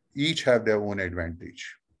each have their own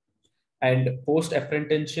advantage. And post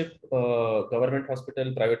apprenticeship, government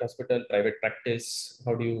hospital, private practice,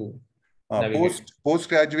 how do you navigate? Post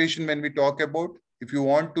graduation, when we talk about, if you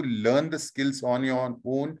want to learn the skills on your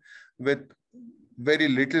own with very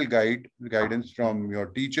little guidance from your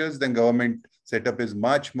teachers, then government setup is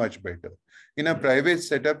much, much better. In a private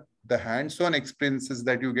setup, the hands-on experiences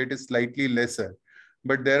that you get is slightly lesser,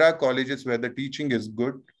 but there are colleges where the teaching is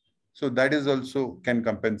good. So that is also can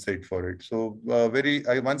compensate for it. So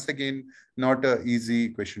once again, not an easy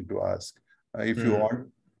question to ask. If you want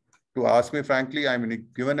to ask me frankly, I mean,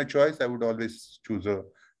 given a choice, I would always choose a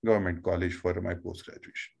government college for my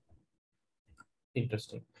post-graduation.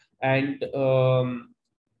 Interesting. And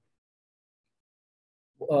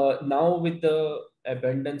now with the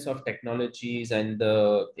abundance of technologies and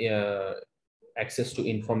the access to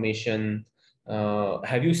information,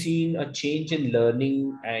 have you seen a change in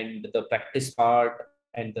learning and the practice part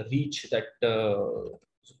and the reach that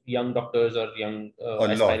young doctors or young A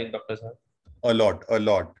lot, aspiring doctors have? a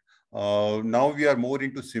lot. Now we are more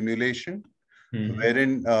into simulation,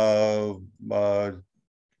 wherein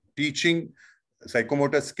teaching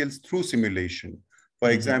psychomotor skills through simulation. For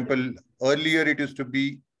example, earlier it used to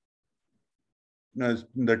be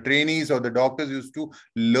the trainees or the doctors used to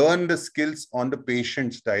learn the skills on the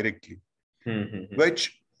patients directly,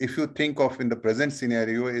 which, if you think of in the present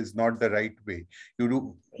scenario, is not the right way.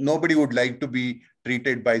 Nobody would like to be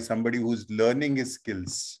treated by somebody who's learning his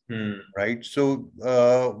skills, right? So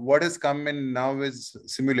what has come in now is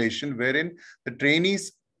simulation, wherein the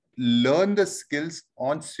trainees learn the skills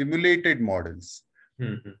on simulated models.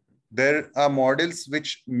 There are models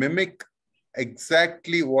which mimic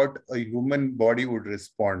exactly what a human body would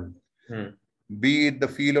respond, be it the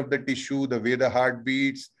feel of the tissue, the way the heart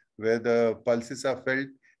beats, where the pulses are felt,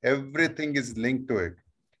 everything is linked to it.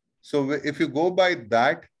 So if you go by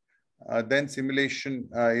that, then simulation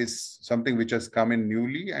is something which has come in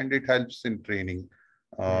newly, and it helps in training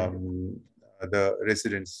the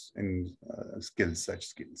residents in such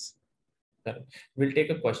skills. We'll take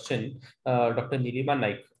a question. Dr. Nilima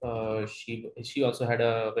Naik, she also had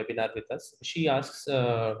a webinar with us. She asks,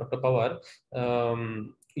 Dr. Pawar,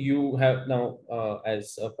 you have now,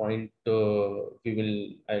 as a point,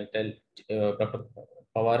 I'll tell Dr.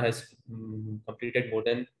 Pawar has completed more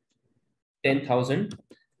than 10,000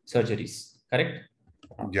 surgeries, correct?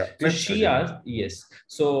 Yeah. So she asked, yes.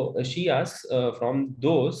 So she asks, from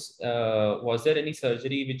those, was there any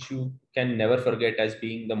surgery which you can never forget as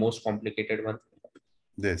being the most complicated one?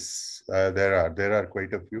 Yes, there are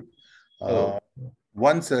quite a few.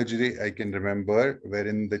 One surgery I can remember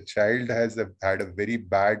wherein the child had a very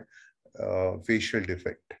bad facial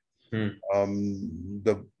defect.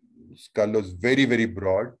 The skull was very, very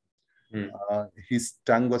broad. His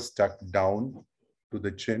tongue was stuck down to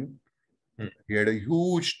the chin. He had a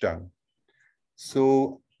huge tongue.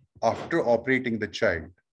 So after operating the child,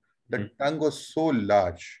 the tongue was so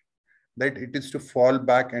large that it is to fall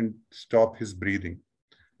back and stop his breathing.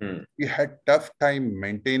 He had tough time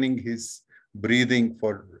maintaining his breathing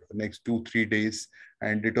for next 2-3 days,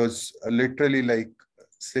 and it was literally like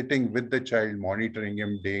sitting with the child, monitoring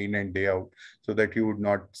him day in and day out so that he would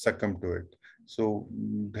not succumb to it. So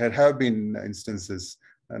there have been instances.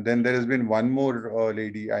 And then there has been one more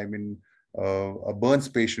lady, I mean, a burns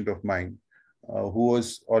patient of mine, who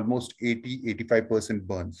was almost 80-85%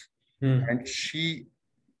 burns. And she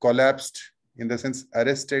collapsed, in the sense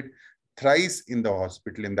arrested thrice in the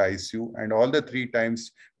hospital in the ICU, and all the 3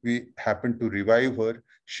 times we happened to revive her.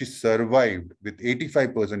 She survived with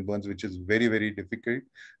 85% burns, which is very, very difficult,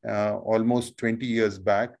 almost 20 years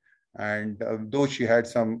back. And though she had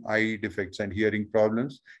some eye defects and hearing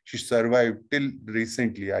problems, she survived till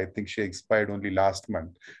recently. I think she expired only last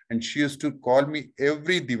month. And she used to call me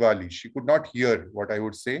every Diwali. She could not hear what I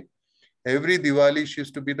would say. Every Diwali, she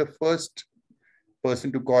used to be the first person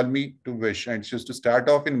to call me to wish. And she used to start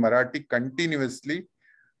off in Marathi continuously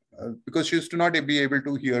because she used to not be able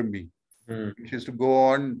to hear me. She used to go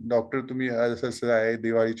on, Doctor Tumi Asasai,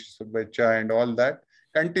 Diwali Shubhecha, and all that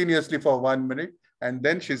continuously for 1 minute. And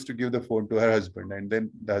then she used to give the phone to her husband. And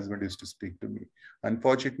then the husband used to speak to me.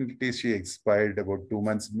 Unfortunately, she expired about 2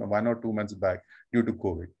 months, 1 or 2 months back due to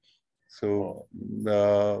COVID. So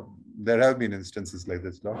there have been instances like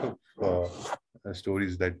this. A lot of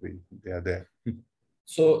stories that they are there.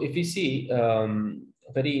 So if you see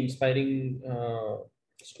very inspiring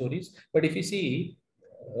stories, but if you see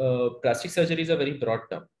plastic surgery is a very broad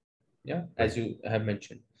term, yeah, as you have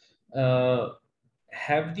mentioned.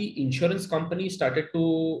 Have the insurance companies started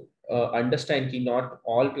to understand that not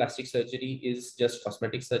all plastic surgery is just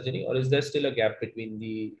cosmetic surgery, or is there still a gap between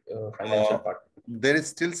the financial part? There is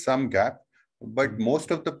still some gap, but most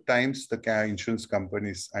of the times the insurance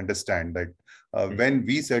companies understand that when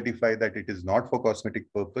we certify that it is not for cosmetic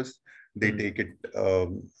purpose, they take it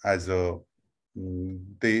as a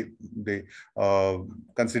they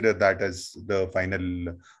consider that as the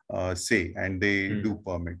final say, and they do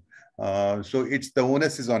permit. So it's the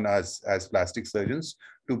onus is on us as plastic surgeons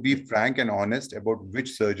to be frank and honest about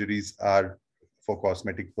which surgeries are for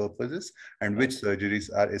cosmetic purposes and which surgeries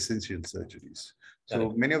are essential surgeries.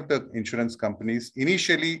 So many of the insurance companies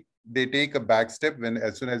initially they take a back step when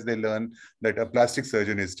as soon as they learn that a plastic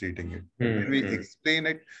surgeon is treating it. When we explain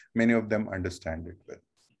it, many of them understand it well.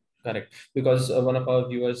 Correct. Because one of our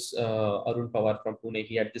viewers, Arun Pawar from Pune,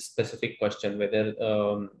 he had this specific question whether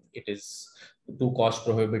it is too cost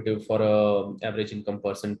prohibitive for an average income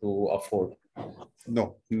person to afford.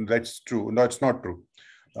 No, that's true. No, it's not true.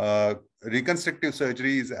 Reconstructive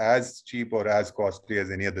surgery is as cheap or as costly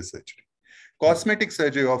as any other surgery. Cosmetic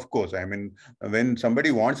surgery, of course. I mean, when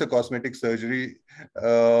somebody wants a cosmetic surgery,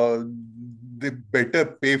 they better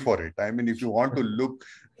pay for it. I mean, if you want to look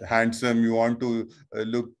handsome, you want to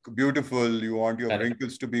look beautiful, you want your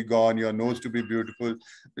wrinkles to be gone, your nose to be beautiful,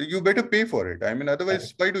 you better pay for it. I mean,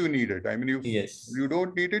 otherwise, why do you need it? I mean, you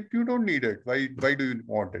don't need it, you don't need it. Why do you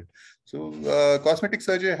want it? So cosmetic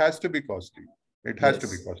surgery has to be costly. It has to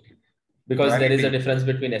be costly. Because there is a difference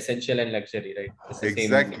between essential and luxury, right?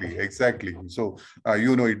 Exactly. So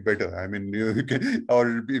you know it better. I mean, you can,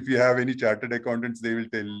 or if you have any chartered accountants, they will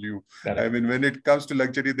tell you. I mean, when it comes to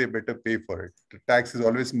luxury, they better pay for it. The tax is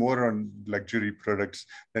always more on luxury products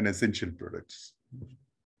than essential products.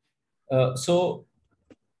 So,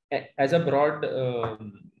 as a broad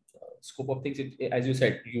scope of things, as you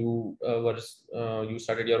said, you you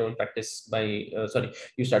started your own practice by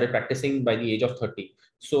you started practicing by the age of 30.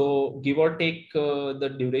 So give or take,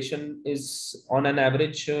 the duration is on an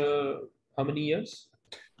average how many years?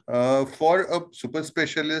 For a super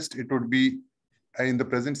specialist, it would be in the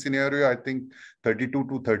present scenario, I think 32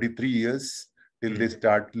 to 33 years till they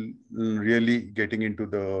start really getting into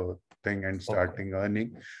the thing and starting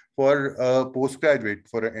earning. For a postgraduate,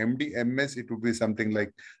 for an MD, MS, it would be something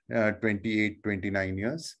like 28, 29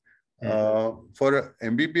 years. For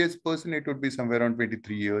an MBBS person, it would be somewhere around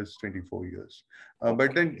 23 years, 24 years.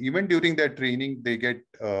 But then even during their training, they get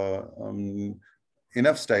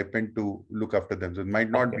enough stipend to look after them. So it might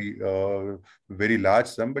not be a very large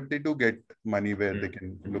sum, but they do get money where they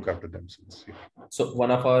can look after themselves. So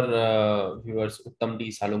one of our viewers, Uttam D.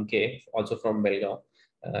 Salunke, also from Belgaum,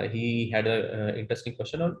 he had an interesting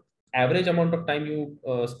question on average amount of time you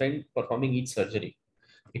spend performing each surgery.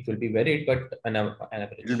 It will be varied, but an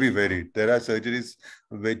average. It will be varied. There are surgeries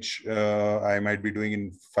which I might be doing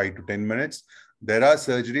in 5 to 10 minutes. There are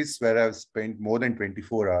surgeries where I've spent more than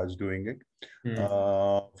 24 hours doing it.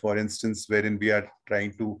 For instance, wherein we are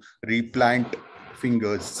trying to replant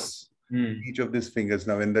fingers. Each of these fingers,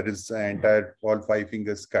 now when there is entire all 5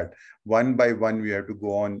 fingers cut, one by one we have to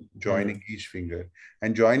go on joining each finger,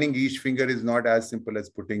 and joining each finger is not as simple as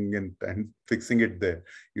putting in and fixing it there.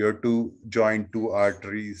 You have to join 2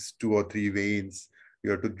 arteries, 2 or 3 veins,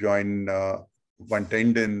 you have to join one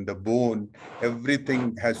tendon, the bone,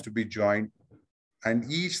 everything has to be joined,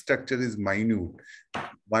 and each structure is minute,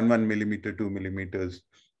 1 millimeter, 2 millimeters.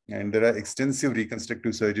 And there are extensive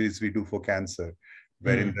reconstructive surgeries we do for cancer,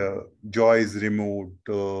 wherein the jaw is removed,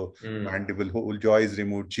 mandible, whole jaw is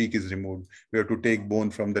removed, cheek is removed. We have to take bone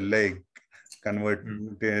from the leg,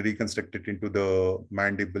 reconstruct it into the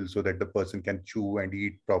mandible so that the person can chew and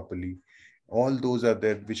eat properly. All those are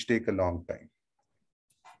there, which take a long time.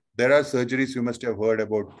 There are surgeries you must have heard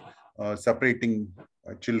about, separating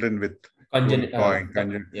children with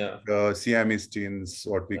Yeah, Siamese twins,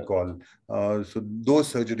 what we call. So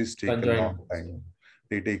those surgeries take a conjoined. long time.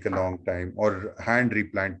 They take a long time. Or hand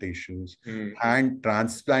replantations. Mm. Hand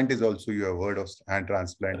transplant is also, you have heard of hand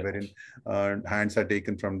transplant, wherein hands are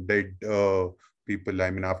taken from dead people. I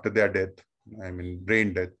mean, after their death, I mean,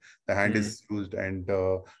 brain death, the hand is used, and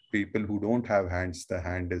people who don't have hands, the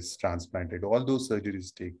hand is transplanted. All those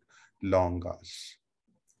surgeries take long hours.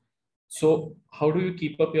 So, how do you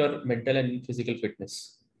keep up your mental and physical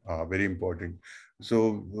fitness? Very important.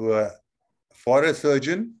 So, for a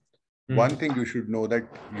surgeon, one thing you should know, that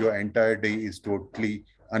your entire day is totally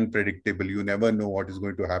unpredictable. You never know what is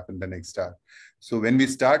going to happen the next hour. So, when we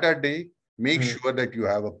start our day, make sure that you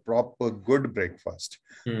have a proper, good breakfast.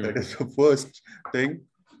 That is the first thing.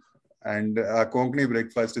 And our Konkani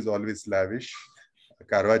breakfast is always lavish.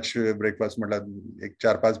 Karwach breakfast मतलब एक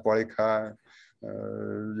 4-5 पोहे खा,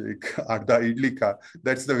 एक 8-10 idli खा.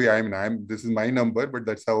 That's the way this is my number, but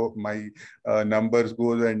that's how my numbers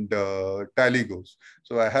goes and tally goes.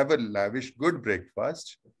 So I have a lavish, good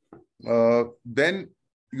breakfast. Then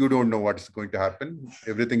you don't know what's going to happen.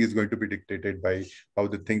 Everything is going to be dictated by how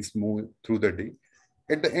the things move through the day.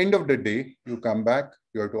 At the end of the day, you come back.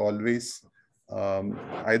 You have to always,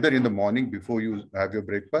 either in the morning before you have your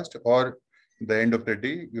breakfast, or the end of the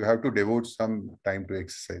day, you have to devote some time to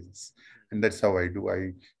exercises. And that's how I do.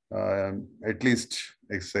 I at least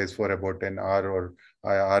exercise for about an hour or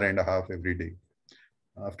an hour and a half every day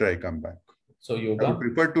after I come back. So yoga? I would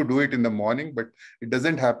prefer to do it in the morning, but it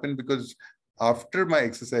doesn't happen because after my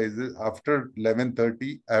exercises, after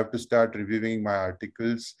 11:30, I have to start reviewing my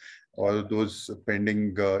articles, all those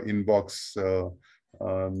pending inbox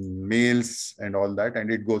mails and all that,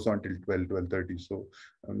 and it goes on till 12:30. So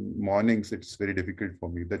mornings, it's very difficult for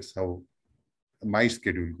me. That's how my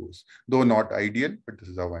schedule goes, though not ideal, but this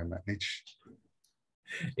is how I manage.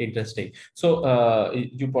 Interesting. So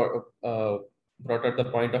you brought up the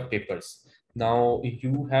point of papers. Now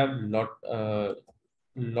you have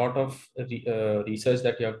lot of research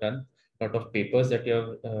that you have done, lot of papers that you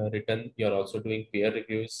have written. You are also doing peer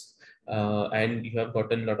reviews, and you have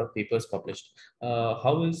gotten a lot of papers published.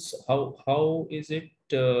 How is it,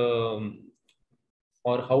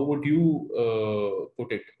 or how would you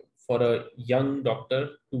put it, for a young doctor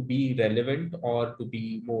to be relevant or to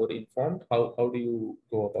be more informed? How do you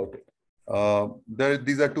go about it?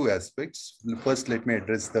 These are two aspects. First, let me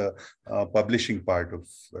address the publishing part of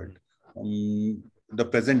it. The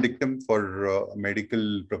present dictum for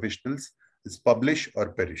medical professionals is publish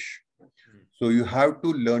or perish. So you have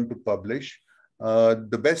to learn to publish.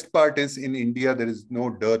 The best part is, in India, there is no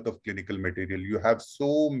dearth of clinical material. You have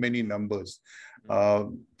so many numbers.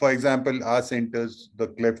 For example, our centers, the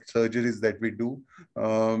cleft surgeries that we do,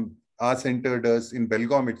 our center does, in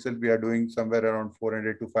Belgaum itself, we are doing somewhere around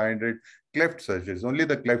 400 to 500 cleft surgeries, only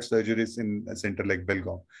the cleft surgeries in a center like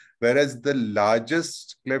Belgaum. Whereas the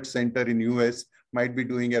largest cleft center in US might be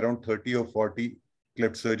doing around 30 or 40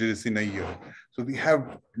 cleft surgeries in a year. So we have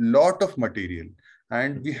a lot of material,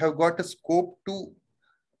 and we have got a scope to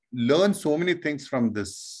learn so many things from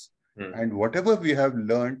this. And whatever we have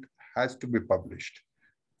learned has to be published.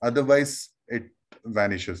 Otherwise, it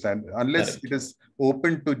vanishes. And unless it is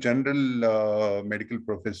open to general medical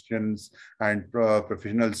professions and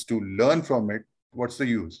professionals to learn from it, what's the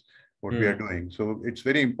use? What we are doing? So it's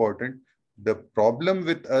very important. The problem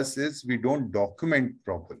with us is we don't document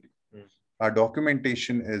properly. Our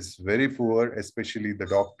documentation is very poor, especially the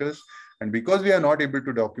doctors. And because we are not able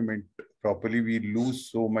to document properly, we lose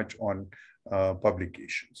so much on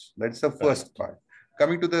publications. That's the first part.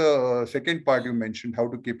 Coming to the second part, you mentioned how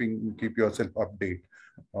to keep yourself updated.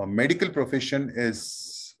 Medical profession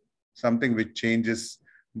is something which changes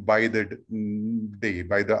by the day,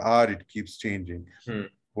 by the hour, it keeps changing.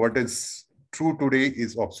 What is true today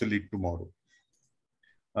is obsolete tomorrow.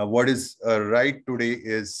 What is right today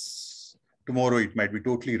is tomorrow, it might be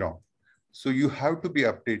totally wrong. So you have to be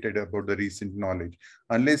updated about the recent knowledge.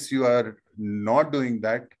 Unless you are not doing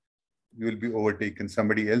that, you will be overtaken.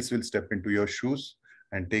 Somebody else will step into your shoes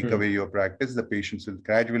and take away your practice. The patients will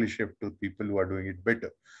gradually shift to people who are doing it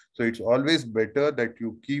better. So it's always better that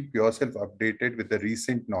you keep yourself updated with the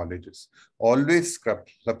recent knowledges. Always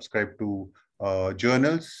subscribe to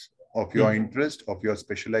journals of your interest, of your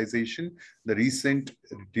specialization, the recent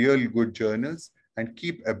real good journals, and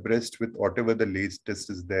keep abreast with whatever the latest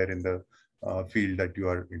is there in the field that you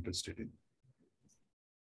are interested in.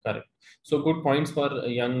 Correct. So good points for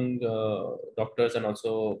young doctors and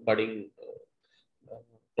also budding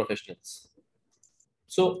professionals.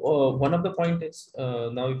 So one of the point is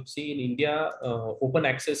now you see in India, open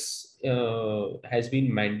access has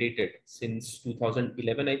been mandated since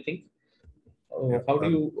 2011, I think. Yeah. How do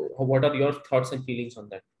you? What are your thoughts and feelings on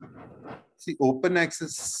that? See, open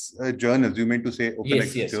access journals, you mean to say open Yes,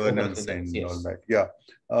 access yes, open journals access. and all Yes. that.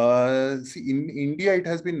 Yeah. See, in India, it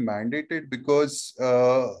has been mandated because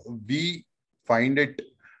we find it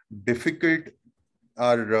difficult,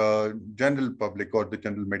 our general public or the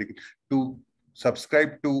general medical, to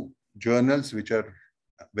subscribe to journals which are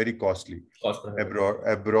very costly. Cost prohibitive.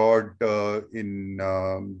 Abroad, in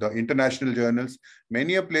the international journals,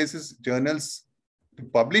 many a places journals to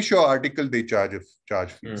publish your article, they charge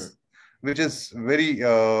fees, which is very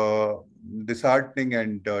disheartening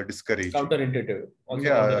and discouraging. Counterintuitive. Also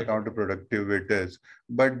Yeah, counterintuitive. counterproductive it is.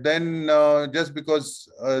 But then just because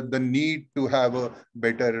the need to have a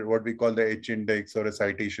better, what we call the H index or a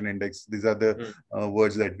citation index, these are the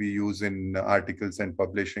words that we use in articles and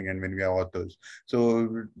publishing and when we are authors. So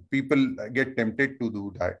people get tempted to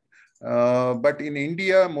do that. But in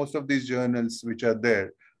India, most of these journals which are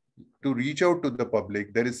there, to reach out to the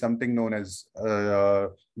public, there is something known as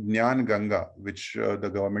Jnana Ganga, which the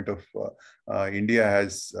government of India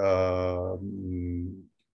has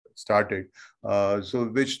started. So,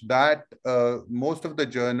 which that most of the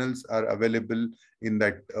journals are available in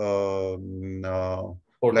that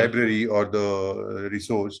library or the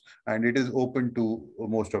resource, and it is open to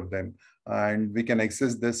most of them. And we can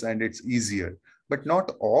access this, and it's easier. But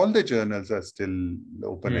not all the journals are still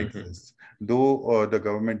open access, though the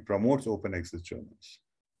government promotes open access journals.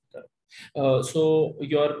 So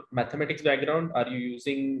your mathematics background, are you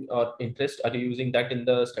using or interest? Are you using that in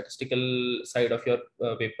the statistical side of your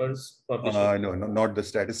papers publishing? No, not the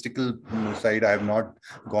statistical side. I have not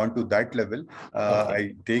gone to that level. Okay.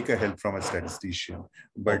 I take a help from a statistician.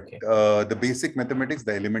 But Okay. the basic mathematics,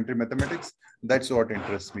 the elementary mathematics, that's what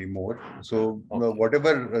interests me more. So Okay.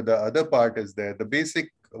 whatever the other part is there, the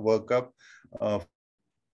basic workup,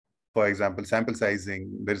 for example, sample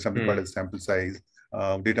sizing, there is something called as sample size,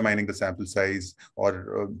 determining the sample size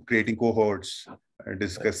or creating cohorts,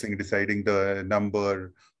 deciding the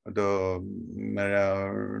number, the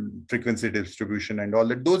frequency distribution and all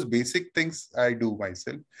that. Those basic things I do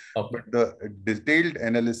myself. Okay. But the detailed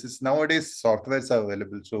analysis, nowadays softwares are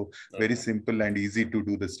available, so very simple and easy to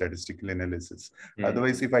do the statistical analysis.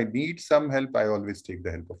 Otherwise, if I need some help, I always take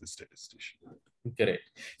the help of a statistician. Great.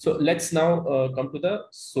 So let's now come to the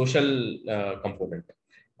social component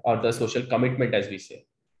or the social commitment, as we say.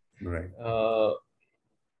 Right.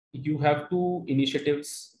 You have two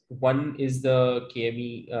initiatives. One is the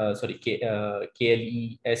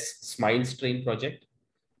KLES Smile Train Project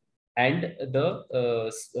and the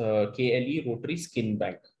KLE Rotary Skin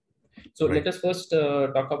Bank. So let us first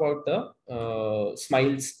talk about the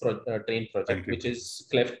Train Project, which is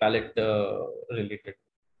cleft palate related.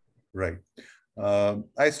 Right.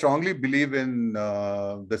 I strongly believe in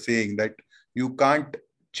the saying that you can't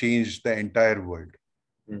change the entire world.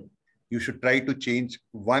 You should try to change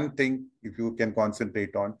one thing. If you can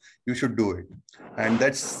concentrate on, you should do it. And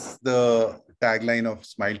that's the tagline of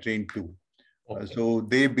Smile Train 2. So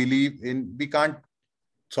they believe in, we can't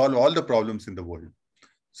solve all the problems in the world.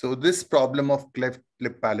 So this problem of cleft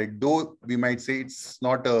lip palate, though we might say it's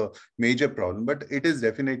not a major problem, but it is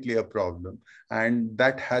definitely a problem, and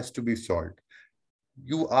that has to be solved.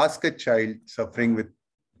 You ask a child suffering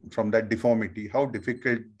from that deformity how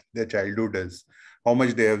difficult their childhood is, how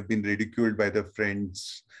much they have been ridiculed by their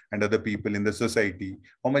friends and other people in the society,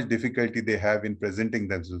 how much difficulty they have in presenting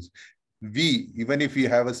themselves. Even if we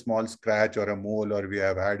have a small scratch or a mole, or we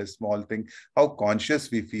have had a small thing, how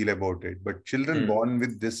conscious we feel about it. But children born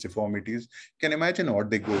with these deformities, can imagine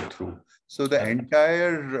what they go through. So the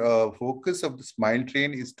entire focus of the Smile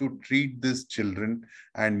Train is to treat these children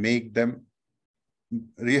and make them,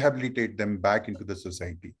 rehabilitate them back into the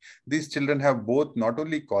society. These children have both not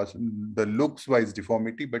only caused the looks wise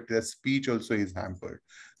deformity, but their speech also is hampered.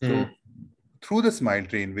 So through the Smile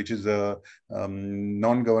Train, which is a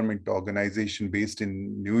non-government organization based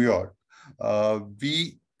in New York,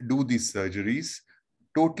 we do these surgeries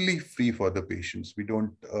totally free for the patients. We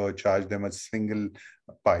don't charge them a single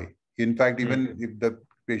pie. In fact, even if the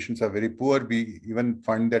patients are very poor, we even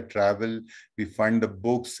fund their travel, we fund the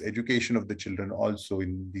books, education of the children also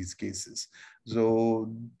in these cases.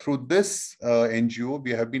 So through this NGO,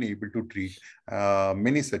 we have been able to treat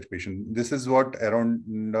many such patients. This is what around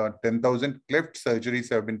 10,000 cleft surgeries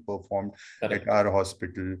have been performed at our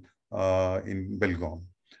hospital in Belgaum.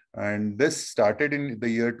 And this started in the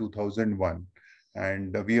year 2001.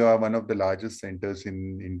 And we are one of the largest centers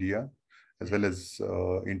in India, as well as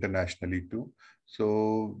internationally too.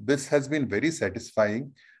 So this has been very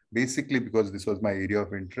satisfying, basically because this was my area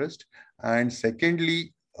of interest. And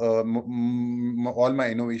secondly, all my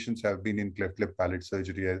innovations have been in cleft lip palate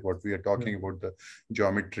surgery, as what we are talking about, the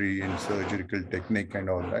geometry and surgical technique and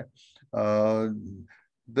all that.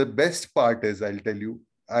 The best part is, I'll tell you,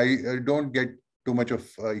 I don't get too much of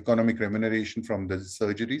economic remuneration from the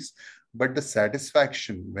surgeries, but the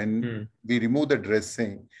satisfaction when we remove the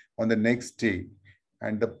dressing on the next day,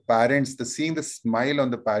 and the parents, the seeing the smile on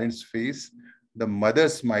the parents' face, the mother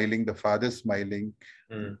smiling, the father smiling,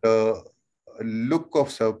 the look of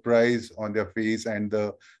surprise on their face, and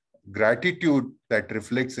the gratitude that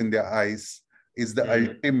reflects in their eyes is the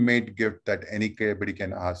ultimate gift that anybody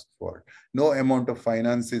can ask for. No amount of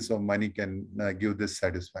finances or money can give this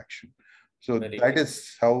satisfaction. So that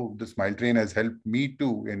is how the Smile Train has helped me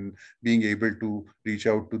too in being able to reach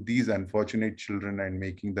out to these unfortunate children and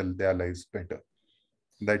making their lives better.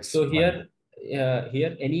 That's so here,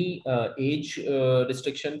 any age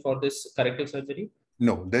restriction for this corrective surgery?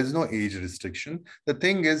 No, there's no age restriction. The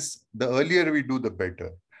thing is, the earlier we do, the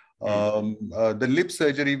better. The lip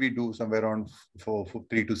surgery we do somewhere around for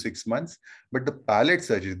 3 to 6 months, but the palate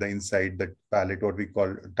surgery, the inside that palate, what we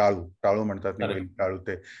call talu mantat nahi talu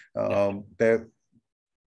te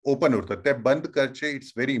open urta te band karche.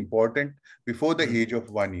 It's very important before the age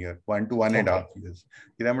of 1 year, 1 to 1.5 years.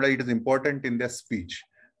 It is important in their speech.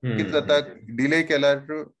 Delay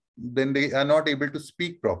kelar, then they are not able to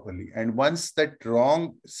speak properly. And once that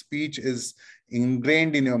wrong speech is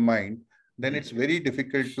ingrained in your mind, then it's very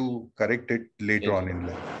difficult to correct it later on in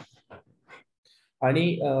life.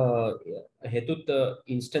 Any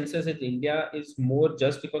instances in India is more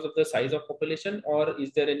just because of the size of population, or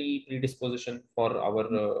is there any predisposition for our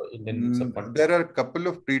Indian subcontinent? There are a couple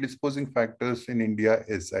of predisposing factors in India,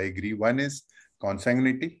 yes, I agree. One is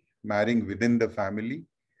consanguinity, marrying within the family.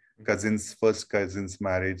 Cousins, first cousins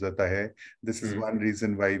marriage hota hai. This is one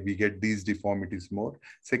reason why we get these deformities more.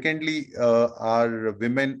 Secondly, our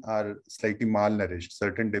women are slightly malnourished.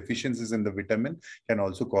 Certain deficiencies in the vitamin can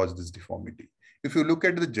also cause this deformity. If you look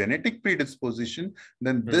at the genetic predisposition,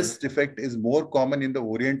 then this defect is more common in the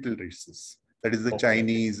Oriental races. That is the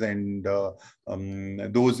Chinese and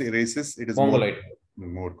those races. It is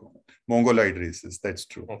more common. Mongoloid races, that's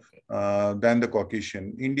true. Than the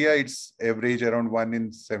Caucasian. India, it's average around 1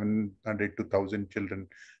 in 700 to 1,000 children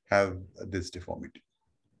have this deformity.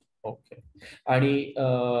 Okay. And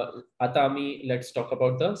Atami, let's talk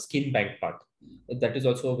about the skin bank part. That is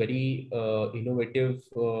also a very innovative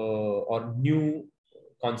or new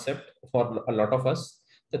concept for a lot of us.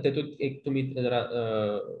 What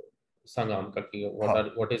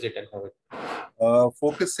is it and how it?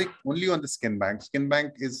 Focusing only on the skin bank. Skin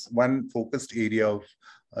bank is one focused area of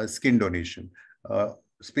skin donation.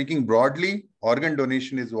 Speaking broadly, organ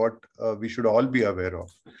donation is what we should all be aware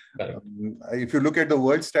of. If you look at the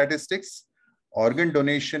world statistics, organ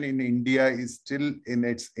donation in India is still in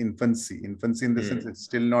its infancy. Infancy in the sense it's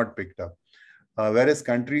still not picked up. Whereas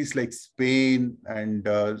countries like Spain and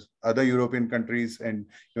other European countries and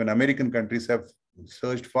even American countries have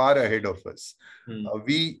surged far ahead of us.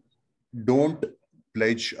 We don't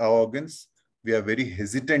pledge our organs. We are very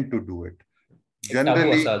hesitant to do it.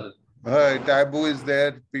 Generally, taboo is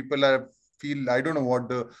there. People feel, I don't know what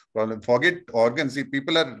the problem. Forget organs. See,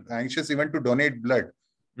 people are anxious even to donate blood.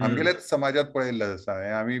 I mean,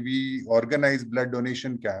 we organize blood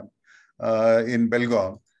donation camp in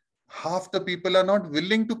Belgaum. Half the people are not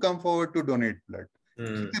willing to come forward to donate blood. I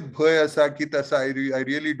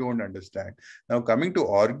really don't understand. Now, coming to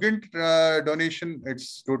organ donation,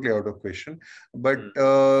 it's totally out of question. But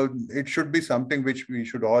it should be something which we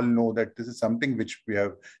should all know that this is something which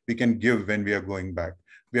we can give when we are going back.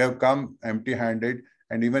 We have come empty-handed,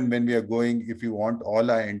 and even when we are going, if you want all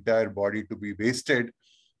our entire body to be wasted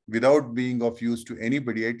without being of use to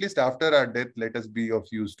anybody, at least after our death, let us be of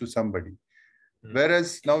use to somebody.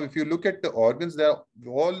 Whereas now, if you look at the organs,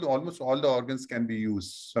 almost all the organs can be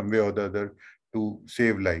used some way or the other to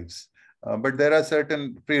save lives. But there are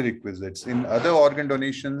certain prerequisites. In other organ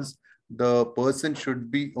donations, the person should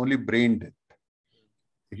be only brain dead.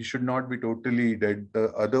 He should not be totally dead.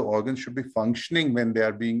 The other organs should be functioning when they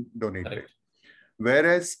are being donated.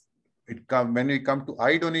 Whereas when we come to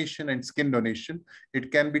eye donation and skin donation,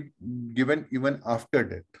 it can be given even after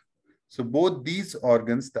death. So both these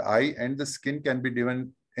organs, the eye and the skin, can be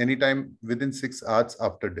given anytime within 6 hours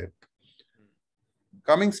after death.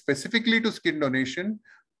 Coming specifically to skin donation,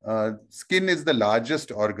 skin is the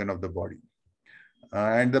largest organ of the body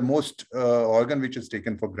and the most organ which is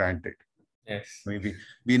taken for granted. Yes. Maybe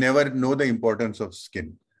we never know the importance of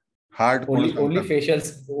skin. Heart Only facial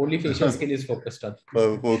skin is focused on.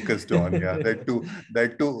 focused on, yeah,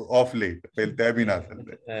 that too off late. Well, there bhi na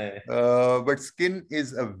chalte. But skin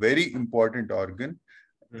is a very important organ.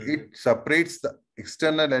 It separates the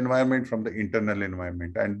external environment from the internal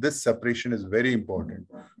environment, and this separation is very important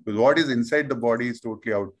because what is inside the body is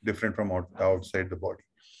totally different from outside the body.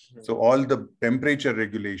 So all the temperature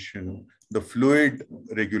regulation, the fluid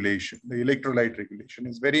regulation, the electrolyte regulation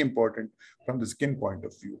is very important from the skin point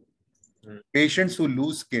of view. Patients who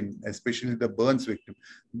lose skin, especially the burns victim,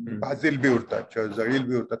 Brazil भी उरतात, जळील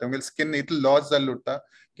भी उरतात, त्यामुळे skin इतलं loss जाल्लं उरता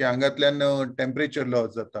की आंगातल्यान temperature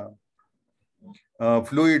loss जाता,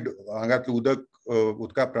 fluid आंगातलं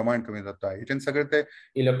उदका प्रमाण कमी जाता, हेच्यान सगळे ते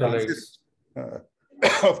Electrolytes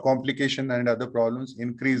of complication and other problems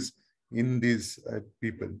increase in these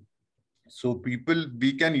people. So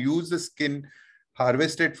we can use the skin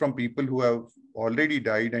harvested from people who have already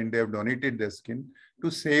died and they have donated their skin to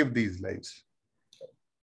save these lives.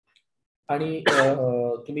 आणि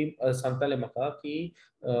तुम्ही सांगताले म्हाका की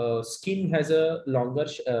skin has a longer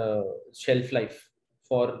shelf life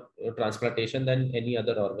for transplantation than any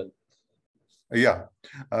other organ. या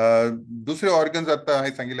दुसरे organs आता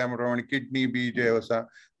हांवें सांगिल्ल्या प्रमाणे किडनी बी जे आसा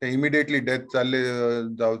ते इमिडिएटली डेथ जाल्ले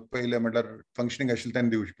जावचे पयले म्हटल्यार फंक्शनिंग आशिल्ले तेन्ना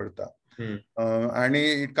दिवचे पडटा आनी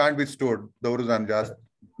इट कांट बी स्टोर्ड दवरूं जावन जास्त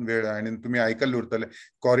वेळ. आनी तुमी आयकल्ले उरतले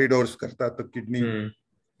कॉरिडोर्स करतात किडनी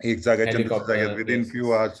एक जाग्याच्यान दुसऱ्या जाग्यार विदीन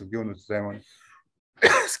फ्यू आवर्स घेवन वचूं जाय म्हणून.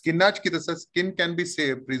 स्किनाच कितें आसा, skin can be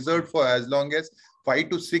preserved for as long as 5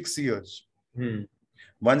 to 6 years.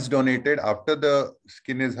 Once donated, after the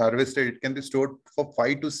skin is harvested, it can be stored for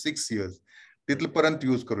 5 to 6 years. तिथपर्यंत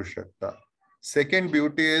यूज करू शकता. Second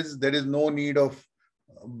beauty is there is no need of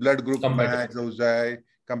blood group match जावं जाय,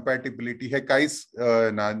 compatibility हे काहीच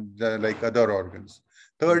ना, like other organs.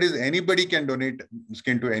 Third is anybody can donate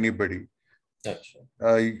skin to anybody.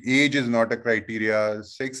 Age is not a criteria,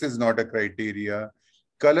 sex is not a criteria,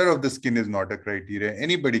 color of the skin is not a criteria.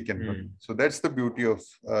 Anybody can donate. So that's the beauty of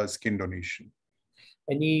skin donation.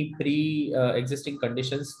 Any pre-existing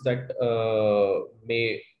conditions that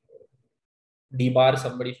may debar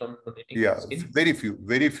somebody from donating skin? Very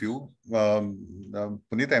few.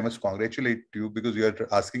 Puneet, I must congratulate you because you are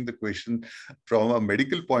asking the question from a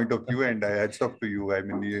medical point of view, and I hats off to you. I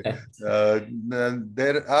mean,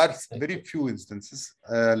 there are very few instances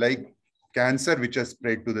like cancer which has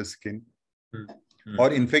spread to the skin,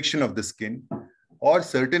 or infection of the skin, or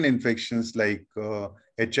certain infections like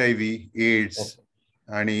HIV, AIDS,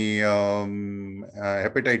 and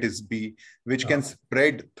hepatitis B, which can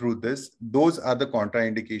spread through this. Those are the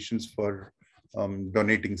contraindications for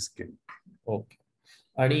donating skin. Okay.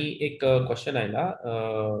 आणि एक question आयला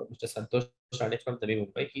Mr. Santosh Rane from Navi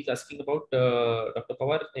Mumbai. He's asking about Dr.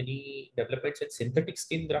 Pawar, any developments in synthetic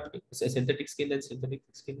skin grafting, synthetic skin and synthetic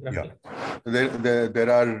skin grafting? Yeah.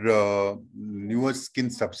 There are newer skin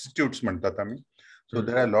substitutes म्हणतात आम्ही. So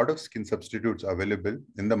there are a lot of skin substitutes available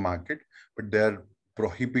in the market, but they are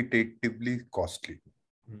prohibitively costly.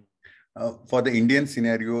 For the Indian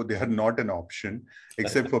scenario, they are not an option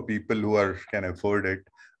except for people who can afford it.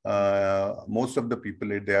 Most of the people,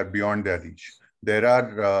 they are beyond their reach. There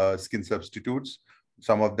are skin substitutes.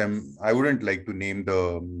 Some of them, I wouldn't like to name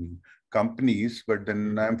the companies, but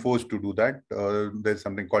then I'm forced to do that. There's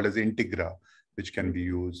something called as Integra, which can be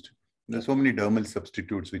used. There's so many dermal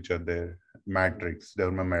substitutes which are there. Matrix,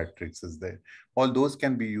 derma matrix is there. All those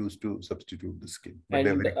can be used to substitute the skin. But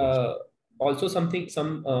and also some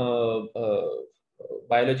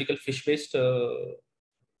biological fish-based.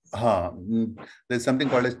 There's something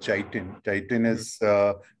called as chitin. Chitin is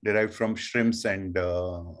derived from shrimps and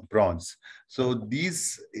prawns. So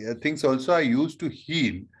these things also are used to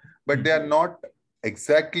heal, but they are not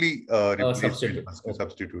exactly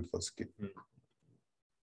substitute for skin.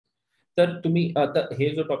 तर तुम्ही आता हे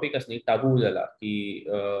जो topic असणे टाबू झाला की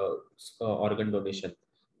organ donation,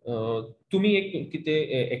 तुम्ही एक किती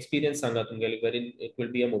experience Sanga तुमगेले wherein it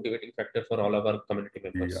will be a motivating factor for all of our community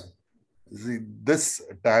members. This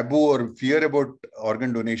taboo or fear about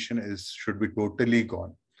organ donation should be totally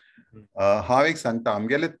gone. हांव एक सांगता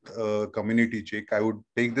आमगेले community check. I would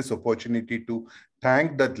take this opportunity to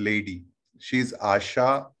thank that lady. She is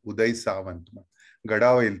Asha Uday Sawant.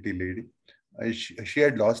 Gadawa ती lady. She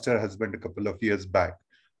had lost her husband a couple of years back.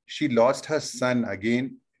 She lost her son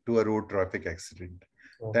again to a road traffic accident.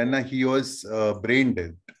 Then he was brain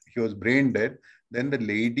dead. Then the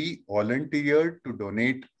lady volunteered to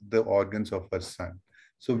donate the organs of her son.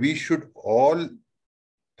 So we should all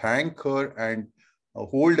thank her and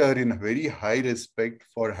hold her in very high respect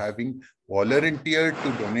for having volunteered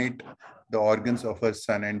to donate the organs of her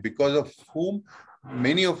son, and because of whom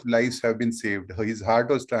many of lives have been saved. His heart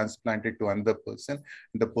was transplanted to another person.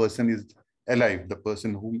 The person is alive, the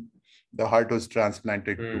person whom the heart was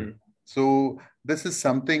transplanted to. So this is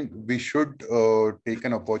something we should take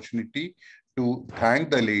an opportunity to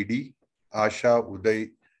thank the lady, Asha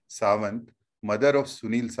Uday Sawant, mother of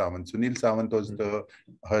Sunil Sawant. Sunil Sawant was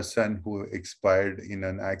her son who expired in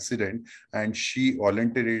an accident, and she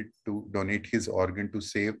volunteered to donate his organ to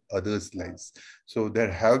save others' lives. So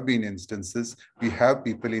there have been instances. We have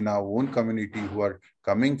people in our own community who are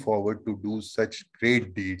coming forward to do such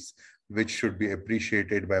great deeds, which should be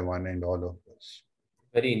appreciated by one and all of us.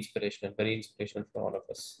 Very inspirational for all of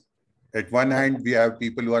us. At one hand, we have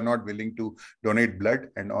people who are not willing to donate blood,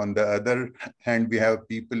 and on the other hand, we have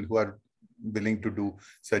people who are willing to do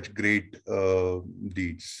such great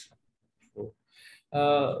deeds.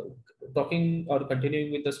 Talking or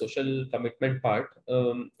continuing with the social commitment part,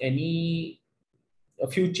 a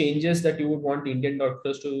few changes that you would want Indian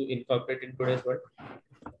doctors to incorporate in today's world?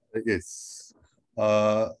 Yes.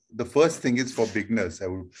 The first thing is for beginners. I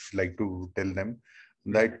would like to tell them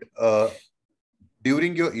that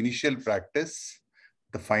during your initial practice,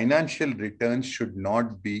 the financial returns should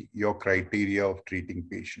not be your criteria of treating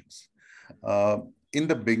patients. In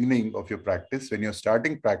the beginning of your practice, when you're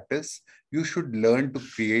starting practice, you should learn to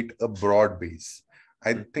create a broad base.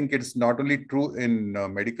 I think it's not only true in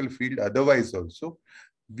medical field, otherwise also,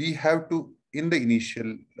 we have to, in the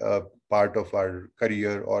initial part of our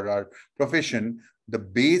career or our profession, the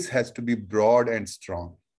base has to be broad and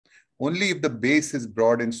strong. Only if the base is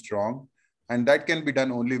broad and strong, and that can be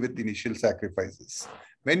done only with initial sacrifices.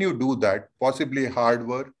 When you do that, possibly hard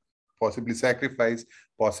work, possibly sacrifice,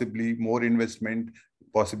 possibly more investment,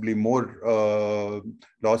 possibly more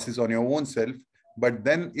losses on your own self. But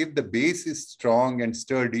then if the base is strong and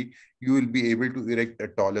sturdy, you will be able to erect a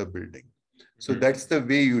taller building. So that's the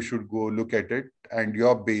way you should go look at it, and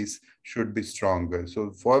your base should be stronger.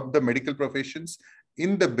 So for the medical professions,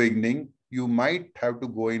 in the beginning, you might have to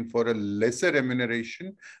go in for a lesser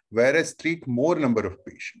remuneration, whereas treat more number of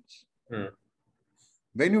patients.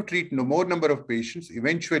 When you treat more number of patients,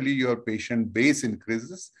 eventually your patient base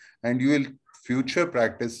increases and you will future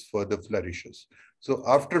practice further flourishes. So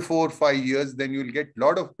after 4 or 5 years, then you will get a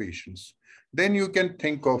lot of patients. Then you can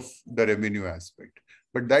think of the revenue aspect.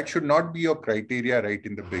 But that should not be your criteria right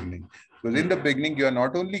in the beginning. Because in the beginning, you are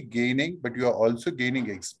not only gaining, but you are also gaining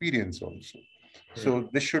experience also. So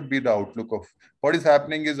this should be the outlook of what is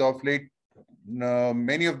happening is of late,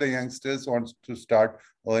 many of the youngsters want to start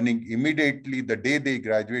earning immediately. The day they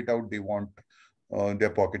graduate out, they want their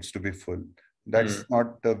pockets to be full. That's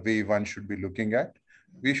not the way one should be looking at.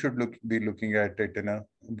 We should be looking at it in a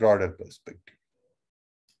broader perspective.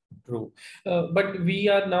 True. But we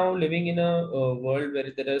are now living in a world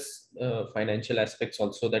where there is financial aspects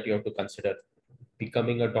also that you have to consider.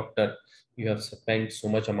 Becoming a doctor, you have spent so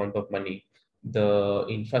much amount of money. The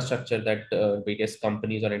infrastructure that various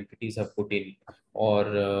companies or entities have put in, or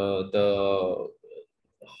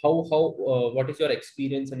what is your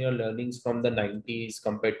experience and your learnings from the 90s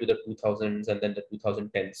compared to the 2000s and then the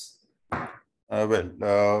 2010s?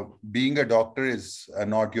 Being a doctor is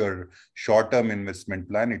not your short-term investment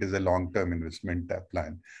plan. It is a long-term investment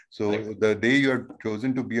plan. So the day you're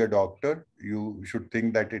chosen to be a doctor, you should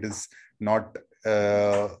think that it is not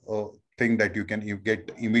a thing that you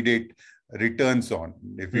get immediate returns on.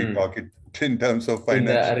 If we talk it in terms of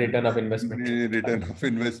financial return of investment,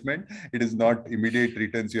 it is not immediate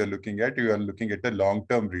returns you are looking at. You are looking at the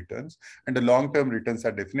long-term returns, and the long-term returns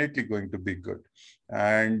are definitely going to be good.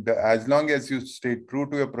 And as long as you stay true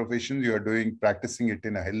to your profession, you are practicing it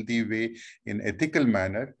in a healthy way, in ethical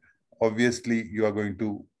manner, obviously you are going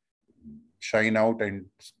to shine out and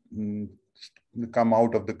come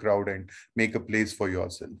out of the crowd and make a place for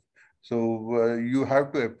yourself. So you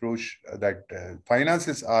have to approach that.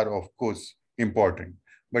 Finances are, of course, important,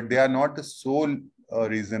 but they are not the sole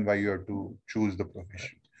reason why you have to choose the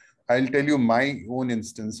profession. I'll tell you my own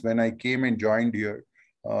instance. When I came and joined here,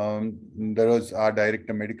 there was our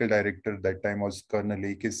director, medical director that time was Colonel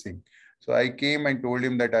A.K. Singh. So I came and told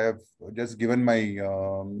him that I have just given my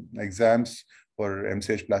exams for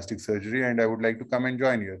MCH plastic surgery and I would like to come and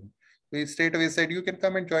join here. So he straight away said, you can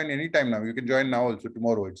come and join anytime now. You can join now also,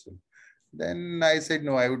 tomorrow also. Then I said,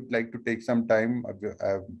 no, I would like to take some time.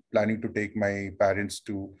 I'm planning to take my parents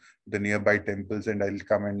to the nearby temples and I'll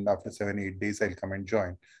come, and after 7-8 days, I'll come and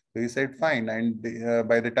join. So he said, fine. And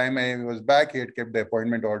by the time I was back, he had kept the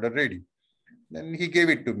appointment order ready. Then he gave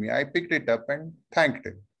it to me. I picked it up and thanked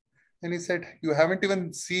him. And he said, you haven't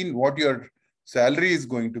even seen what your salary is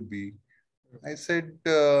going to be. I said,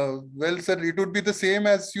 well, sir, it would be the same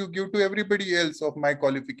as you give to everybody else of my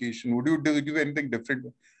qualification. Would you do anything different?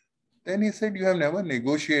 Then he said, you have never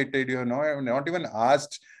negotiated, you have not even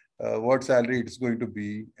asked what salary it's going to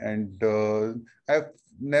be. And I've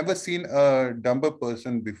never seen a dumber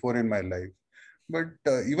person before in my life. But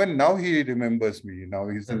even now he remembers me. Now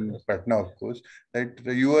he's in Patna, of course, that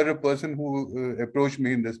you are a person who approached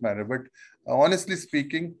me in this manner. But honestly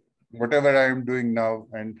speaking, whatever I am doing now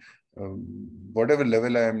and whatever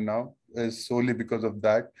level I am now is solely because of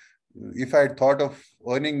that. If I had thought of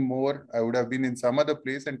earning more, I would have been in some other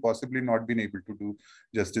place and possibly not been able to do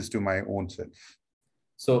justice to my own self.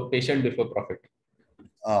 So patient before profit.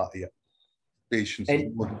 Yeah. Patience.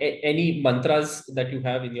 And any mantras that you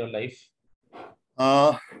have in your life?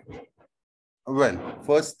 Well,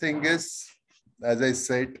 first thing is, as I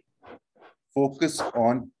said, focus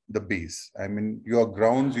on the base. I mean, your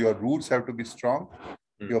grounds, your roots have to be strong.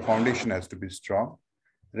 Your foundation has to be strong.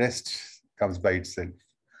 Rest comes by itself.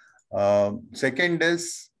 Second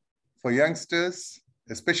is, for youngsters,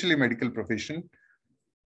 especially medical profession,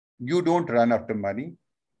 you don't run after money.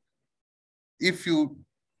 If you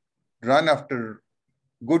run after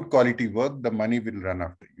good quality work, the money will run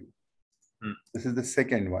after you. This is the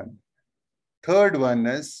second one. Third one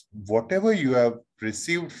is, whatever you have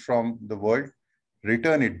received from the world,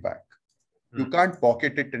 return it back. You can't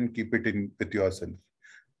pocket it and keep it in with yourself.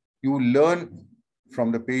 You learn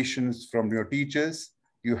from the patients, from your teachers.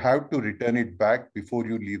 You have to return it back before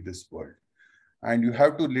you leave this world. And you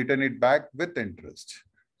have to return it back with interest.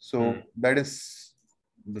 So that is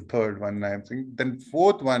the third one I'm saying. Then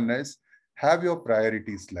fourth one is, have your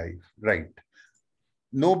priorities right.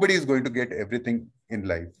 Nobody is going to get everything in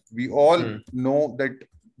life. We all know that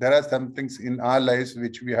there are some things in our lives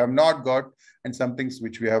which we have not got and some things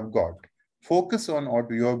which we have got. Focus on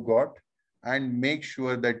what you have got and make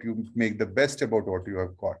sure that you make the best about what you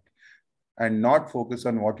have got and not focus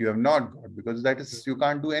on what you have not got, because that is, you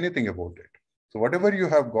can't do anything about it. So whatever you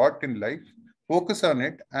have got in life, focus on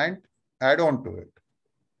it and add on to it.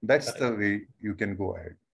 That's the way you can go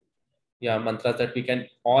ahead. Yeah, mantras that we can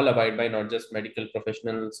all abide by, not just medical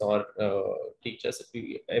professionals or teachers.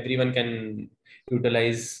 Everyone can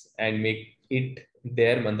utilize and make it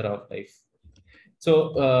their mantra of life.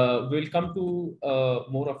 So we'll come to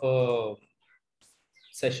more of a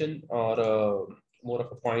session or more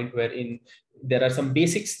of a point wherein there are some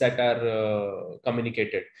basics that are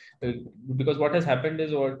communicated. Because what has happened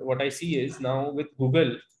is, what I see is, now with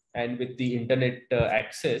Google and with the internet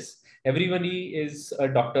access, everybody is a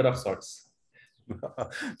doctor of sorts.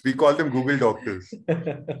 We call them Google doctors.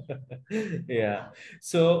 Yeah.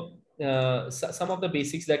 So some of the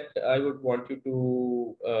basics that I would want you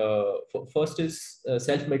to first is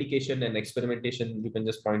self-medication and experimentation. You can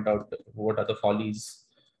just point out what are the follies.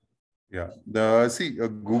 Yeah,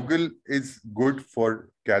 Google is good for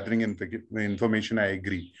gathering information. I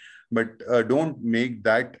agree, but don't make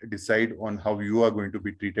that decide on how you are going to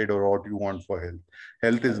be treated or what you want for health.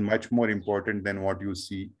 Health is much more important than what you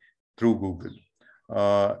see through Google.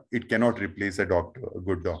 It cannot replace a doctor, a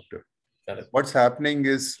good doctor. What's happening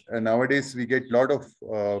is nowadays we get a lot of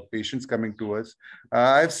patients coming to us.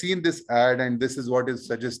 I've seen this ad and this is what is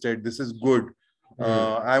suggested. This is good.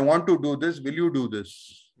 I want to do this. Will you do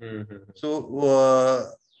this? So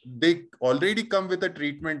they already come with a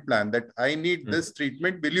treatment plan that I need this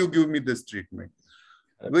treatment. Will you give me this treatment?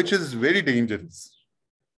 Which is very dangerous.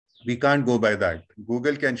 We can't go by that.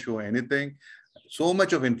 Google can show anything. So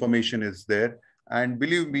much of information is there. And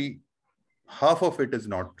believe me, half of it is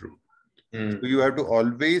not true. So you have to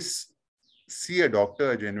always see a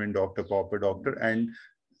doctor, a genuine doctor, proper doctor, and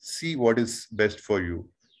see what is best for you.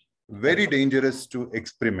 Very dangerous to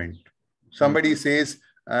experiment. Somebody says,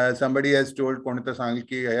 somebody has told Konita Sangl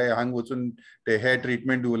ki hang wachun te hair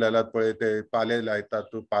treatment do lalat pade te pale laita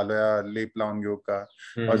to pala lep laung yoka.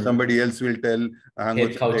 Or somebody else will tell hang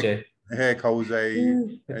wachun hair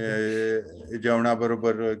khaujai जेवणा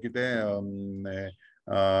बरोबर कितें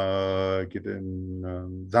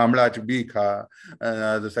जांभळाच B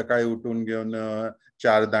खा सकाळी उठून घेऊन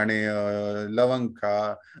 4 दाणे लवंग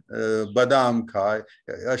खा बदाम खा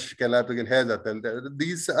अश केला तुगेल हे जातले.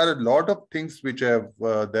 These are a lot of things which are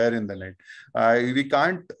there in the net. We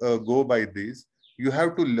can't go by these. You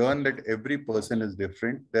have to learn that every person is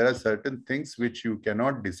different. There are certain things which you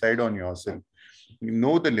cannot decide on yourself. You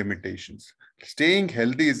know the limitations. Staying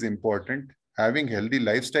healthy is important. Having healthy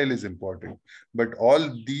lifestyle is important. But all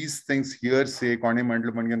these things here say कोणी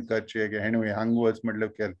म्हटलं पण करचे की anyway हंगवच म्हटलं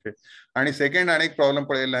केलते. आणि second आणि एक प्रॉब्लेम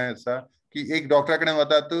पडलेला आहे असा की एक डॉक्टरकडे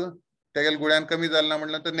वतात तेगेल गुळ्यान कमी जालना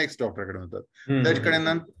म्हणलं तर नेक्स्ट डॉक्टरकडे वतात. तेजे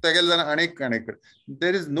कडेन तेगेल जाल्यार आनीक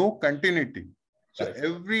there is no continuity. So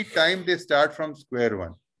every time they start from square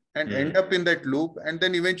one and end up in that loop, and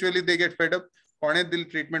then eventually they get fed up. कोणे दिल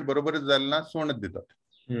ट्रीटमेंट बरोबरच जालें ना सोडून दितात.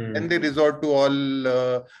 And they resort to all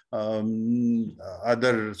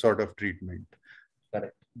other sort of treatment.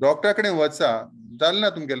 Correct. डॉक्टराकडे वचा जालें ना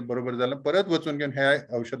तुमगेलें बरोबर जालें परत वचून घेवन ह्या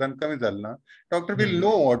औषधान कमी जालें ना doctor will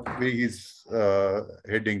know what way he is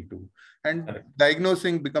heading to, and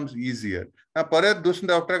diagnosing becomes easier. परत दुसऱ्या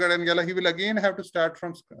डॉक्टराकडे गेला he will again have to start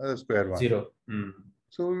from square one. Zero.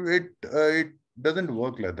 So it doesn't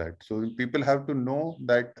work like that. So people have to know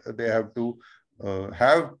that they have to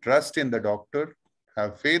have trust in the doctor,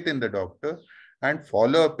 have faith in the doctor, and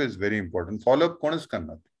follow up is very important. Follow up कोणच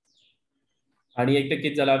करणार. आणि एक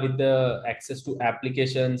किती झाला with the access to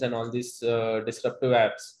applications and all this डिस्ट्रप्टिव्ह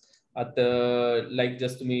apps आता like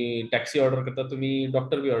just तुम्ही taxi order करता तुम्ही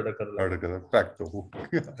डॉक्टर बी ऑर्डर करता. Practo.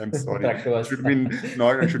 I'm sorry.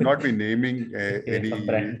 Should not be naming any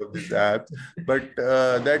of these apps, but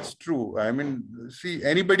that's true. I mean, see,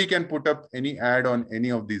 anybody can put up any ad on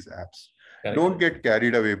any of these apps. Correct. Don't get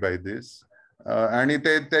carried away by this. आणि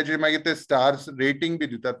त्याचे मागीर ते stars rating B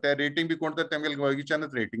दितात. त्या rating B कोण तेमगेल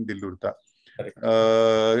वळखीच्यानच rating Delhi उरता.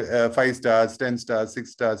 5 stars, 10 stars,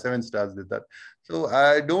 6 stars, 7 stars दितात. So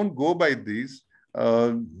I don't go by these.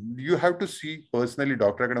 You have to see personally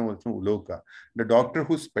doctor कडे वचून उलोवका. The doctor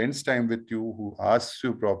who spends time with you, who asks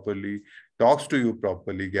you properly, talks to you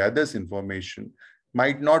properly, gathers information,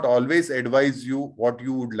 might not always advise you what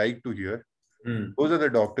you would like to hear. Those are the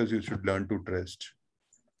doctors you should learn to trust.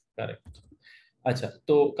 Correct. अच्छा,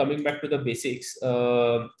 तो coming back to the basics,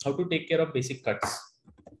 how to take care of basic cuts.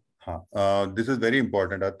 This is very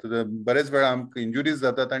important. आता बरेच वेळा आमकां injuries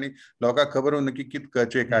जातात आणि लोकांक खबर उरना की कित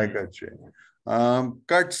करचें काय करचें.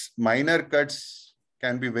 Cuts, minor cuts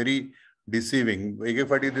can be very डिसिविंग. एक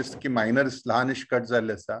फावटी दिसता की मायनर ल्हानशे कट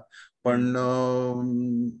जाल्ले आसा पण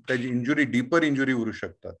तेजी इंजुरी डीपर इंजुरी उरूं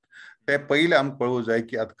शकतात. ते पयलें आमकां पळोवंक जाय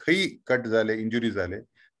की आतां खंय कट जाले, इंजुरी जाले,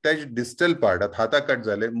 त्याचे डिस्टल पार्ट हाता कट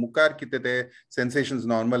झाले मुखार किती ते सेन्सेशन्स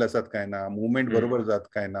नॉर्मल असतात काय ना, मुवमेंट बरोबर जात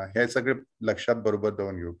काय ना, हे सगळे लक्षात बरोबर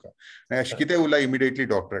दवरून घेवका. आणि अशें कितें उरला इमिडिएटली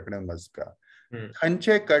डॉक्टरा कडेन वचका.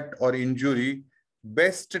 खंयचे cut or injury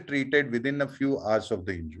best treated within a few hours of the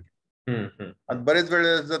injury. आता बरेच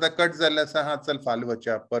वेळ जाता कट जाल्ले आसा, हा चल फाल्यां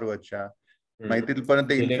वचया, पर वचया, मागीर तितले पर्यंत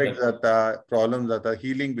ते इन्फेक्ट जाता, प्रॉब्लेम जाता,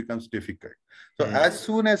 healing becomes difficult. So as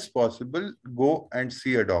soon as possible go and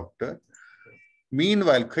C a doctor.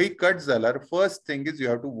 Meanwhile, खंय कट जाल्यार first thing is you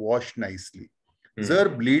have to wash नायसली. जर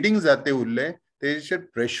ब्लिडिंग जाते उरले तेजेर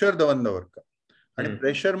प्रेशर दवरका. आणि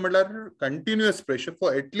प्रेशर म्हटल्यार continuous pressure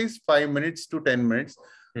for at least 5 minutes to 10 minutes.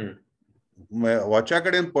 वॉचा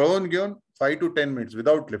कडेन पळोवन घेवन 5 to 10 minutes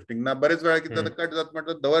विदाउट लिफ्टिंग. ना बरेच वेळा कितें जाता कट जाता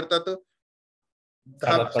म्हटल्यार दवरतात,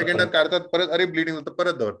 10 सेकंडात काढतात, परत अरे ब्लिडिंग जाता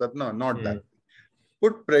परत दवरतात. No, not that.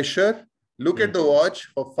 Put pressure, look at the watch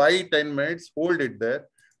for 5-10 minutes, hold it there.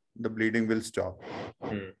 The bleeding will stop.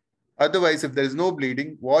 Otherwise, if there is no bleeding,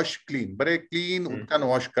 wash clean. Bare clean utkan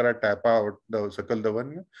wash kara, tap out the sakal davan.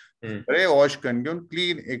 Bare wash kan घेऊन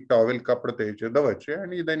clean एक towel kapda त्याचे दवाचे,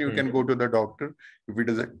 and then you can go to the doctor. If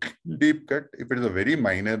it is a deep cut, if it is a very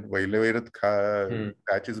minor वैरत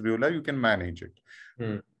patches भी उला, you can manage it.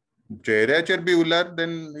 चेहऱ्याचेर B उरल्यार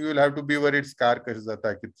then you will have to be worried scar कशें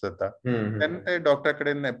जाता, कित जाता. Then ते doctor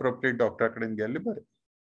कडेन appropriate doctor कडेन गेले बरे.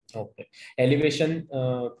 Okay. Elevation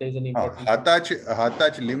plays an important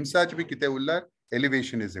हाताची लिम्साच बी कितें उरल्यार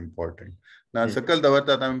एलिवेशन इज इम्पॉर्टंट. ना सकल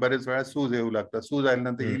दवरतात आमी बरेच वेळा सूज येऊ लागता, सूज आयले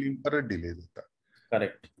नंतर हिलिंग परत डिले जाता.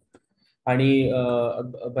 करेक्ट. आणि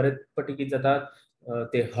बरेच पटी किती जातात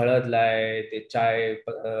ते हळद लाय, ते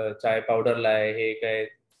चाय पावडर लाय, हे काय,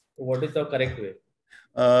 what is the correct way?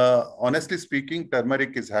 Honestly speaking,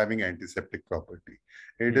 turmeric is having antiseptic property.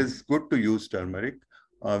 It is good to use turmeric.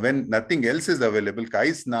 When nothing else is available,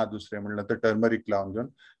 काहीच ना दुसरे म्हणलं तर टर्मरिक लावून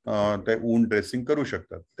घेऊन ते वूंड ड्रेसिंग करू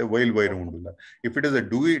शकतात. ते वैल वैर wound. If it is a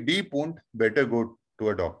deep wound, better go to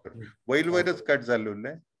a doctor. Well वैरच cut झाले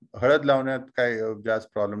उरले, हळद लावण्यात काय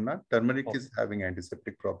जास्त प्रॉब्लेम ना. Turmeric is having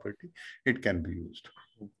antiseptic property, it can be used.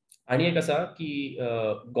 आणि एक असा की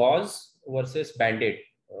gauge versus banded,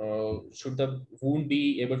 should the wound be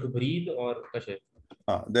able to breathe or कसे?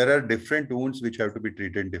 There are different wounds which have to be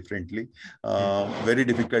treated differently. Very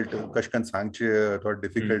difficult. कशकन सांगचे थोडं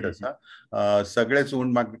difficult असा. सगळेच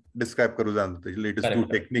wound माग डिस्क्राइब करू जाणं इट इज टू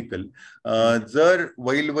टेक्निकल. जर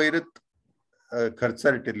वैल वैरत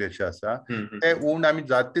खर्चारलेले असा ते wound आम्ही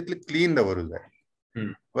जात तितले क्लीन दवरू जाय.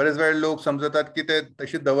 बरेच वेळ लोक समजतात की ते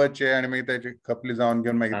तशी दवरचे आणि मागीर त्याची खपली जाऊन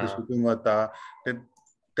घेऊन मागीर ते सुकून वता.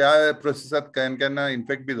 त्या प्रोसेसात केन्ना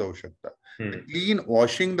इन्फेक्ट बी जाऊ शकता. Clean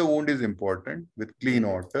washing the wound is important with clean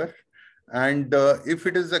water. And if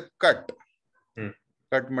it is a cut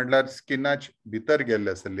म्हटल्यार स्किनाच भितर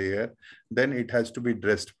गेल्ले आसा layer, then it has to be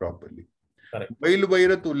dressed properly.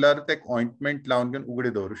 Bairat उरल्यार ते ऑइंटमेंट लावन घेवन उगडे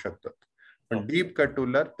दवरूं शकतात, पण डीप कट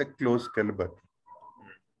उरल्यार ते क्लोज केले बरें.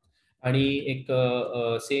 आणि एक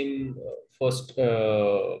same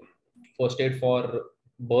first aid for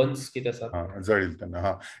Burns कितें आसा? जळील तेन्ना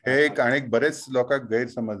हे एक आनी बरेच लोकांक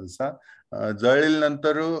गैरसमज आसा. जळील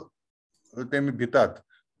नंतर तेमी भितात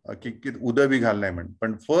की उदक बी घालनाय म्हण,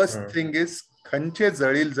 पण फर्स्ट थिंग इज खंयचे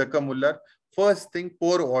जळील जखम उरल्यार first thing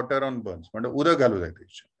pour water on Burns, म्हणजे उदक घालू जाय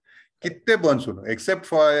तेचे. कितने बर्न्स उरलो, except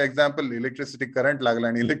for example electricity current लागला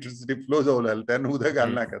आणि इलेक्ट्रिसिटी फ्लो जाऊ लागला तेन्ना उदक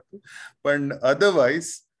घालनाका, पण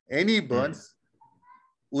अदरवाइज एनी बर्न्स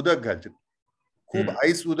उदक घालचे. खूप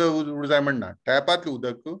आईस उदक उडू जाय म्हणना, टॅपातले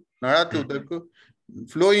उदक, नळातले उदक,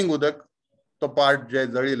 फ्लोईंग उदक तो पार्ट जे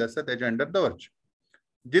जळील आसा त्याच्या अंडर दवरचे.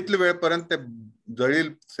 जितले वेळ पर्यंत ते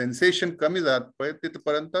जळील सेन्सेशन कमी जात पळय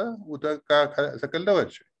तितपर्यंत उदक सकयल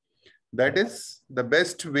दवरचे. That is the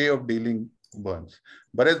best way of dealing Burns.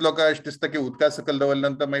 बरेच लोक अशें दिसता की उदका सकयल दवरले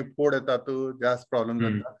नंतर मागीर फोड येतात, जास्त प्रॉब्लेम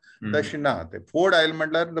जाता. तशें ना, ते फोड आयले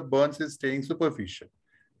म्हटल्यार the Burns is staying superficial.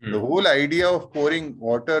 The whole idea of pouring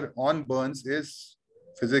water on Burns is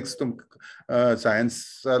physics,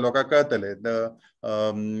 science लोकांक कळतले.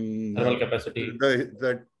 Thermal capacity, the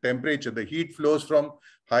temperature, the heat flows from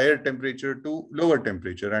higher temperature to lower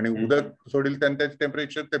temperature, आणि उदक सोडिल तेन्ना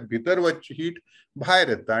टेम्परेचर ते भितर वचचे हीट भायर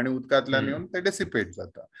येता आणि उदकांतल्यान येवन ते डेसिपेट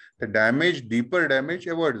जाता. ते डॅमेज, डीपर डॅमेज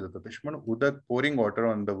अवॉइड जाता. तशें म्हणून उदक pouring water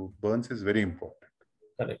on the Burns is very important.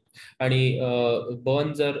 Correct. आणि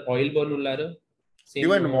बर्न जर oil burn उरल्यार,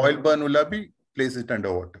 even oil burn उरल्यार B place it under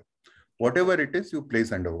water. Whatever it is you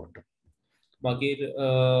place under water. मागीर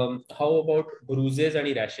हाऊ about ब्रुजेस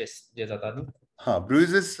आणि rashes जे जातात न्ही?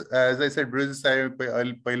 ब्रुजेस, एज आय सेड, ब्रुजेस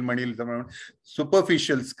पयलीं म्हणिल्लें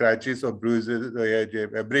superficial scratches or ब्रुजेस, जे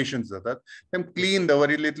एब्रेशन्स जातात ते क्लीन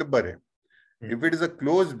दवरिल्ले इतले बरें. If it is a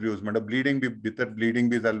close Bruges, म्हणजे ब्लिडिंग बी भितर ब्लिडिंग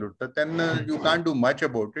बी जाल्लें उरता, तेन्ना you can't do much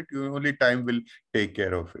about it. You only time will take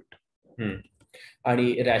care of it.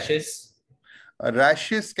 आणि rashes?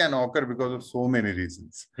 Rashes can occur because of so many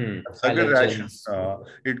reasons. Rashes,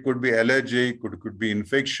 it could be allergic, it could be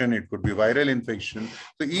infection, it could be viral infection.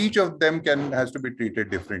 So each of them has to be treated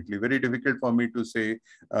differently. Very difficult for me to say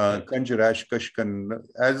kanj rash kashkan.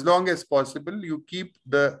 As long as possible, you keep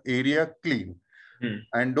the area clean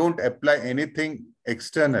and don't apply anything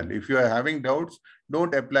external. If you are having doubts,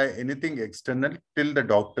 don't apply anything external till the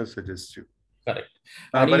doctor suggests you. Correct.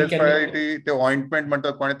 बरेच फावटी ते ointment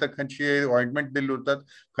म्हणतात, कोणी तर खंयची ointment दिल्ले उरतात,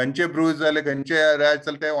 खंयचे ब्रूज जाले, खंयचे रॅश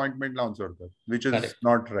जाले, ते ऑइंटमेंट लावन सोडतात, which is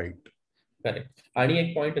not right. Correct. आणि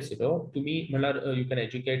एक पॉइंट आशिल्लो, तुम्ही म्हळ्यार यू कॅन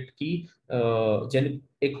एज्युकेट की जेन्ना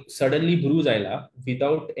एक सडनली ब्रूज आयला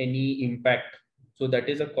without any impact, so that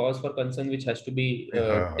is a cause for concern which has to be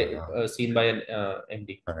seen by an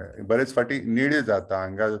MD. बरेच फाटी निळे जाता,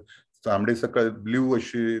 हांगा चामडी सकल ब्ल्यू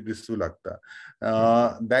अशी दिसू लागता.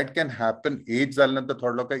 That can happen. एज जाल्या नंतर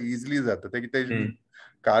थोडे लोक इजिली जाता, ते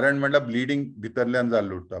कारण म्हणल्यार ब्लिडिंग भितरल्यान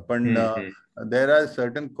जाल्लें उरता. पण there are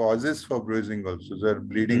certain causes for ब्रुजिंग also. जर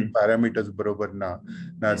ब्लिडिंग पॅरामिटर्स बरोबर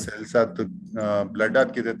ना सेल्सात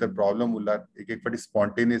ब्लडात कितें तर प्रॉब्लेम उरला, एक फाटी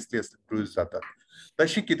स्पॉन्टेनियसली ब्रूज जातात.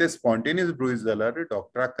 तशी कितें स्पॉन्टेनियस ब्रूज जाल्यार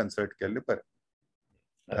डॉक्टराक कन्सल्ट केल्ले बरें.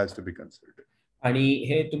 Has to be consulted. आणि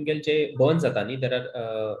हे तुमगेले जे बर्न्स जाता न्ही, there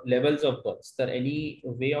are levels of Burns. तर any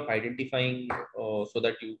way of आयडेंटिफायिंग so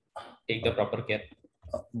that you take the proper care?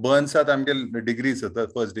 बर्न्सात आमगे डिग्रीज जातात,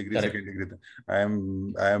 first degree, second degree.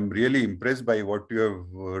 I am really impressed by what you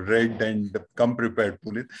have read and come prepared,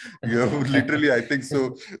 Puneet. You have literally, I think so,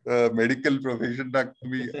 medical profession na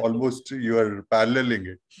तुम्ही almost you are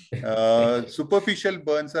paralleling it. Superficial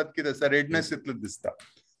burnsaat कितें आसा, redness इतलो दिसता,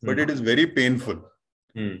 but it is very painful.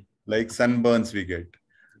 Like sunburns we get.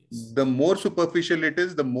 The more superficial it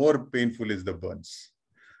is, the more painful is the burns.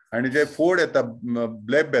 आणि जे फोड येता,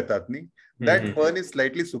 ब्लेब येतात न्ही, that burn is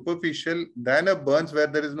slightly superficial than a burns where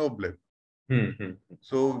there is no bleb.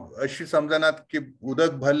 So अशी समजनात की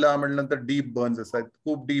उदक भरला म्हणल्यानंतर डीप बर्न्स आसात,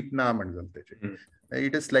 खूप डीप ना म्हणून त्याचे.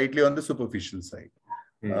 It is slightly on the superficial side.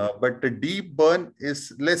 But the deep burn is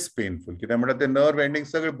less painful. कित्याक म्हणल्यार ते नर्व एंडिंग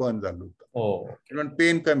सगळे बर्न जाल्ले उरता, म्हणून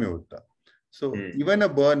पेन कमी उरता. So even a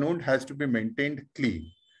burn wound has to be maintained clean.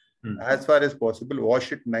 As far as possible,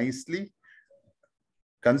 wash it nicely.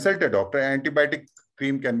 Consult a doctor. Antibiotic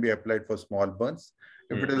cream can be applied for small burns.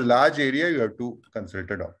 If it is a large area, you have to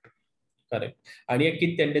consult a doctor. Correct. आणि एक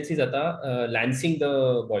किती tendency जाता लॅन्सिंग the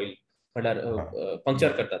boil, म्हळ्यार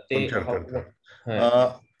puncture करतात ते.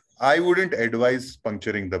 I wouldn't advise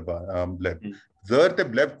puncturing the bleb. जर ते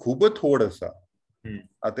ब्लेब खूप थोडंसा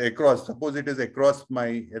आता across, suppose it is across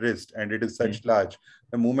my wrist and it is such large,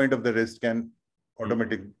 the movement of the wrist can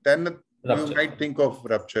automatic, then you might think of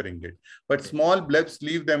rupturing it. But small blebs,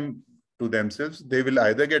 leave them to themselves. They will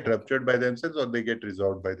either get ruptured by themselves or they get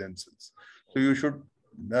resolved by themselves. So you should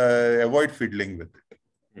avoid fiddling with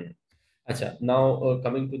it. Acha, now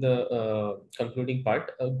coming to the concluding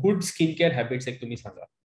part, good skincare habits ek tumhi sanga.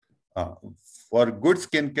 For good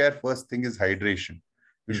skincare, first thing is hydration.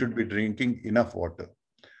 You should be drinking enough water.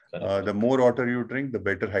 The more water you drink, the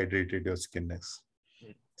better hydrated your skin is.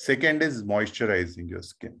 Second is moisturizing your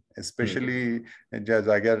skin, especially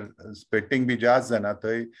agar sweating bhi jaaz jana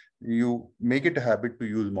to you make it a habit to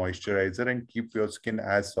use moisturizer and keep your skin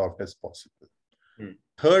as soft as possible.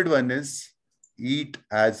 Third one is eat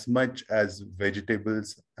as much as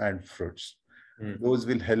vegetables and fruits. Those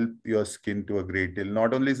will help your skin to a great deal.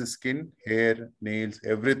 Not only the skin, hair, nails,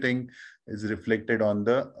 everything is reflected on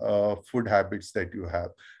the food habits that you have.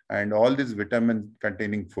 And all this vitamin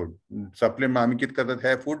containing food. Supplement,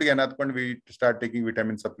 food, we start taking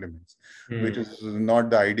vitamin supplements, which is not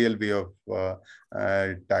the ideal way of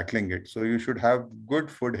tackling it. So you should have good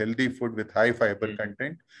food, healthy food with high fiber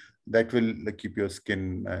content that will keep your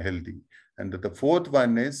skin healthy. And the fourth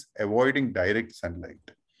one is avoiding direct sunlight.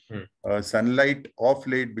 Sunlight off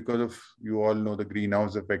late, because of, you all know, the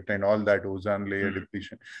greenhouse effect and all that, ozone layer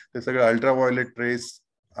depletion. There's like ultraviolet rays,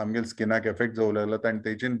 आमगेल स्किनाक effects जाऊ लागलात and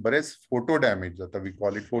तेचेन बरेच photo damage जाता. We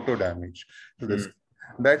call it photo damage to the skin.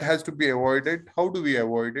 That has to be avoided. How do we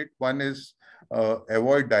avoid it? One is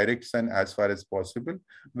avoid direct sun as far as possible,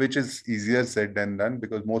 which is easier said than done,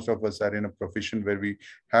 because most of us are in a profession where we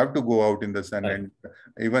have to go out in the sun, and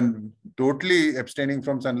even totally abstaining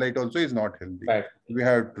from sunlight also is not healthy. We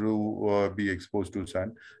have to be exposed to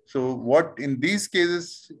sun. So what in these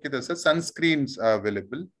cases, sunscreens are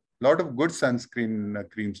available. A lot of good sunscreen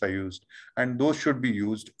creams are used, and those should be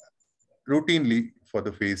used routinely for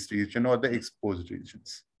the face region or the exposed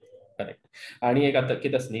regions. Correct. आणि एक आता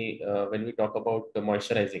किती असनी, when we talk about the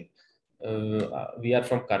moisturizing, we are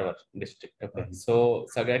from Karwar district. Okay, so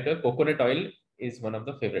सगळ्यात coconut oil is one of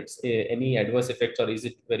the favorites. Any adverse effects, or is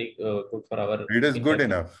it very good for our? It is good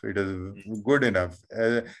enough. It is good enough.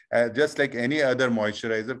 Just like any other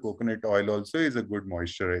moisturizer, coconut oil also is a good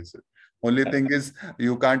moisturizer. Only thing is,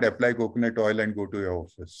 you can't apply coconut oil and go to your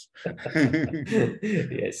office.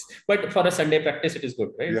 Yes, but for a Sunday practice, it is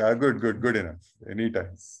good, right? Yeah, good enough.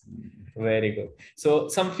 Anytime. Very good. So,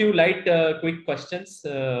 some few light, quick questions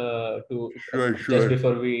to sure. just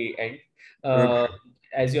before we end.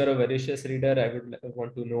 As you are a voracious reader, I would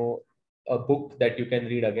want to know a book that you can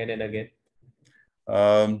read again and again.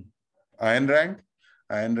 Ayn Rand.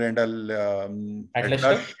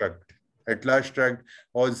 At Last Shrugged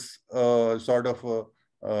was sort of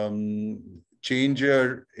a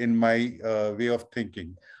changer in my way of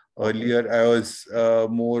thinking. Earlier, I was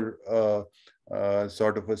more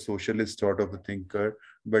sort of a socialist sort of a thinker.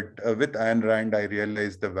 But with Ayn Rand, I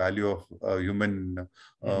realized the value of human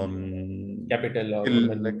capital,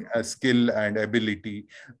 or skill and ability.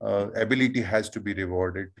 Ability has to be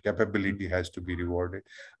rewarded. Capability has to be rewarded.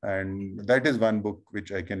 And that is one book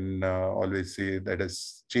which I can always say that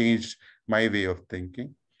has changed my way of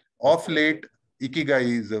thinking. Of late, Ikigai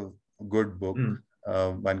is a good book.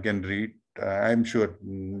 One can read. I'm sure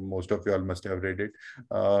most of you all must have read it.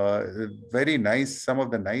 Very nice. Some of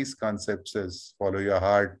the nice concepts is follow your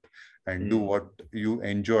heart and do what you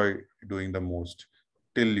enjoy doing the most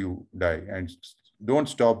till you die, and don't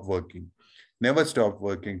stop working. Never stop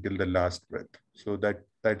working till the last breath. So that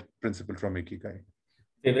principle from Ikigai.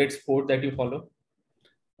 Favorite sport that you follow?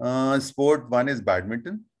 Sport one is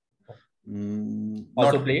badminton.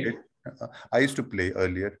 Also played? I used to play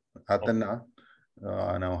earlier.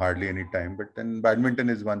 Now hardly any time, but then badminton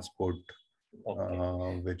is one sport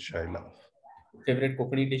which I love. Favorite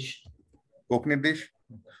Konkani dish? Konkani dish?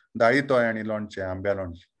 Dahi toy ani launch ambya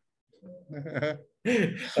launch.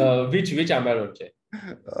 Which ambya launch?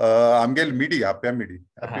 Amgel midi, apya midi.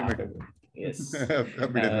 Yes.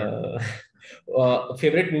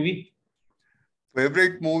 Favorite movie?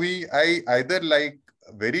 Favorite movie, I either like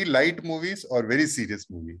very light movies or very serious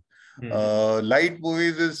movie. Light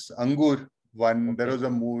movies is Angur. There was a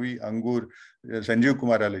movie, Angur, Sanjeev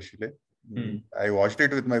Kumar Aleshile. I watched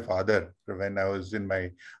it with my father when I was in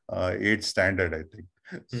my 8th standard, I think.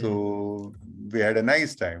 So we had a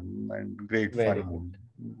nice time and great fun movie.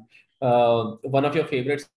 One of your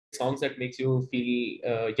favorite songs that makes you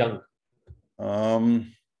feel young?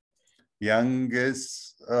 Young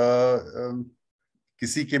is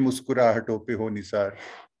किसी के मुस्कुराहटों पे हो निसार,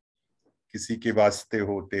 किसी के वास्ते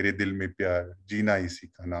हो तेरे दिल में प्यार, जीना इसी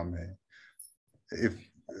का नाम है. if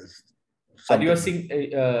Are you a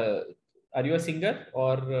something. are you a singer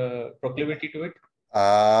or proclivity to it?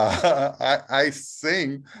 I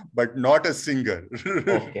sing, but not a singer.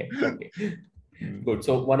 Okay, okay, good.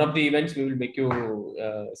 So one of the events we will make you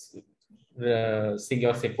sing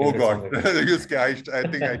your Oh favorite God, song again. I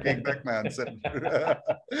think I take back my answer.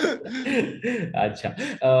 Acha.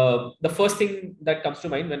 The first thing that comes to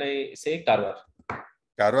mind when I say Karwar,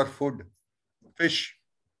 Karwar food, fish,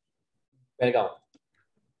 Belgaum,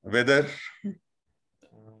 weather,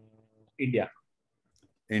 India.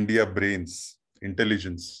 India brains,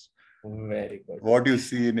 intelligence. Very good. What you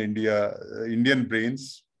see in India, Indian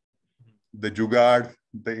brains, the jugaad,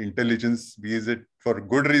 the intelligence, be it for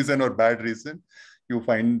good reason or bad reason, you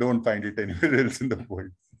don't find it anywhere else in the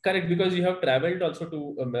world. Correct, because you have traveled also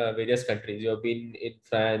to various countries. You have been in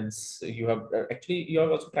France. You have actually you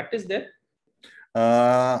have also practiced there.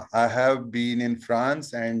 I have been in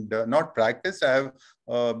France and not practiced. I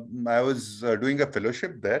was doing a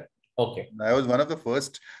fellowship there. Okay. I was one of the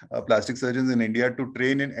first plastic surgeons in India to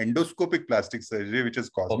train in endoscopic plastic surgery, which is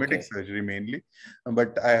cosmetic Okay. surgery mainly.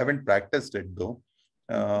 But I haven't practiced it though.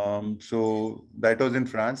 So that was in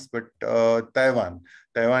France, but Taiwan.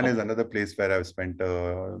 Taiwan is another place where I've spent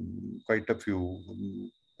quite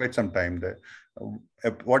some time there.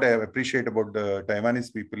 What I appreciate about the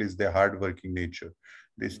Taiwanese people is their hardworking nature.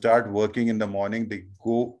 They start working in the morning, they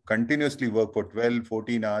go continuously work for 12,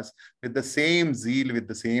 14 hours with the same zeal, with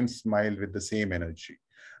the same smile, with the same energy,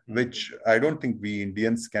 which I don't think we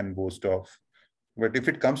Indians can boast of. But if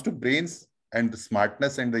it comes to brains and the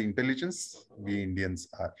smartness and the intelligence, we Indians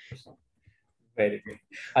are. Very good.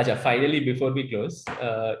 Acha, finally, before we close,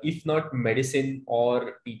 if not medicine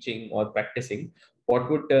or teaching or practicing, what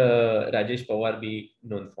would Rajesh Pawar be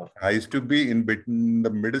known for? I used to be in between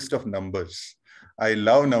the midst of numbers. I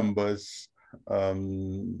love numbers.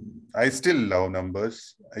 I still love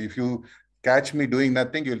numbers. If you catch me doing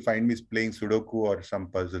nothing, you'll find me playing Sudoku or some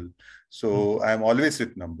puzzle. So I'm always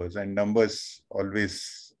with numbers, and numbers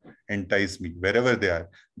always entice me wherever they are.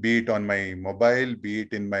 Be it on my mobile, be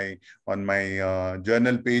it in my on my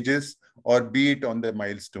journal pages, or be it on the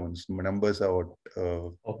milestones. Numbers are what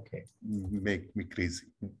Okay. make me crazy.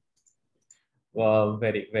 Wow,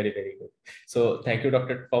 very, very, very good. So, thank you,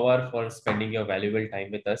 Dr. Pawar, for spending your valuable time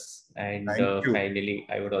with us. And Thank you. finally,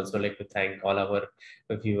 I would also like to thank all our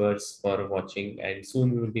viewers for watching. And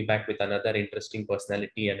soon we will be back with another interesting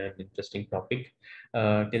personality and an interesting topic.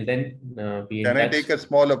 Till then, be in Can I touch. take a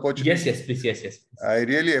small Yes, opportunity? yes, please. Yes, yes. Please. I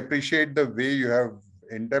really appreciate the way you have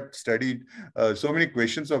in-depth studied. So many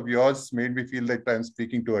questions of yours made me feel like I'm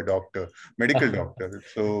speaking to a doctor, medical doctor.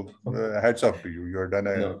 So hats off to you. You have done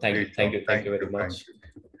a No, thank you. great Thank job. you. Thank you very Thank much. you.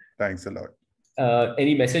 Thanks a lot.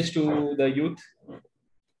 Any message to the youth?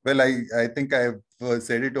 Well, I think I've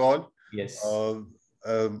said it all. Yes. Uh,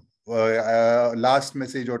 Last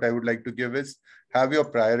message, what I would like to give is have your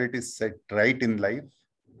priorities set right in life.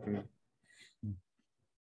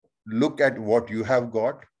 Look at what you have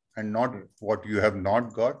got and not what you have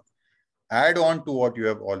not got. Add on to what you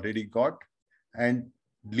have already got and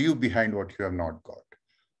leave behind what you have not got.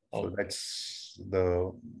 So Okay. that's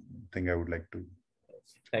the thing I would like to.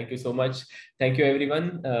 Thank you so much. Thank you,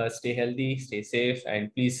 everyone. Stay healthy, stay safe,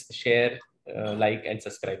 and please share, like, and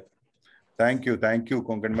subscribe. Thank you. Thank you,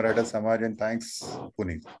 Konkan Maratha Samaj, and thanks,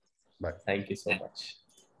 Puneet. Bye. Thank you so much.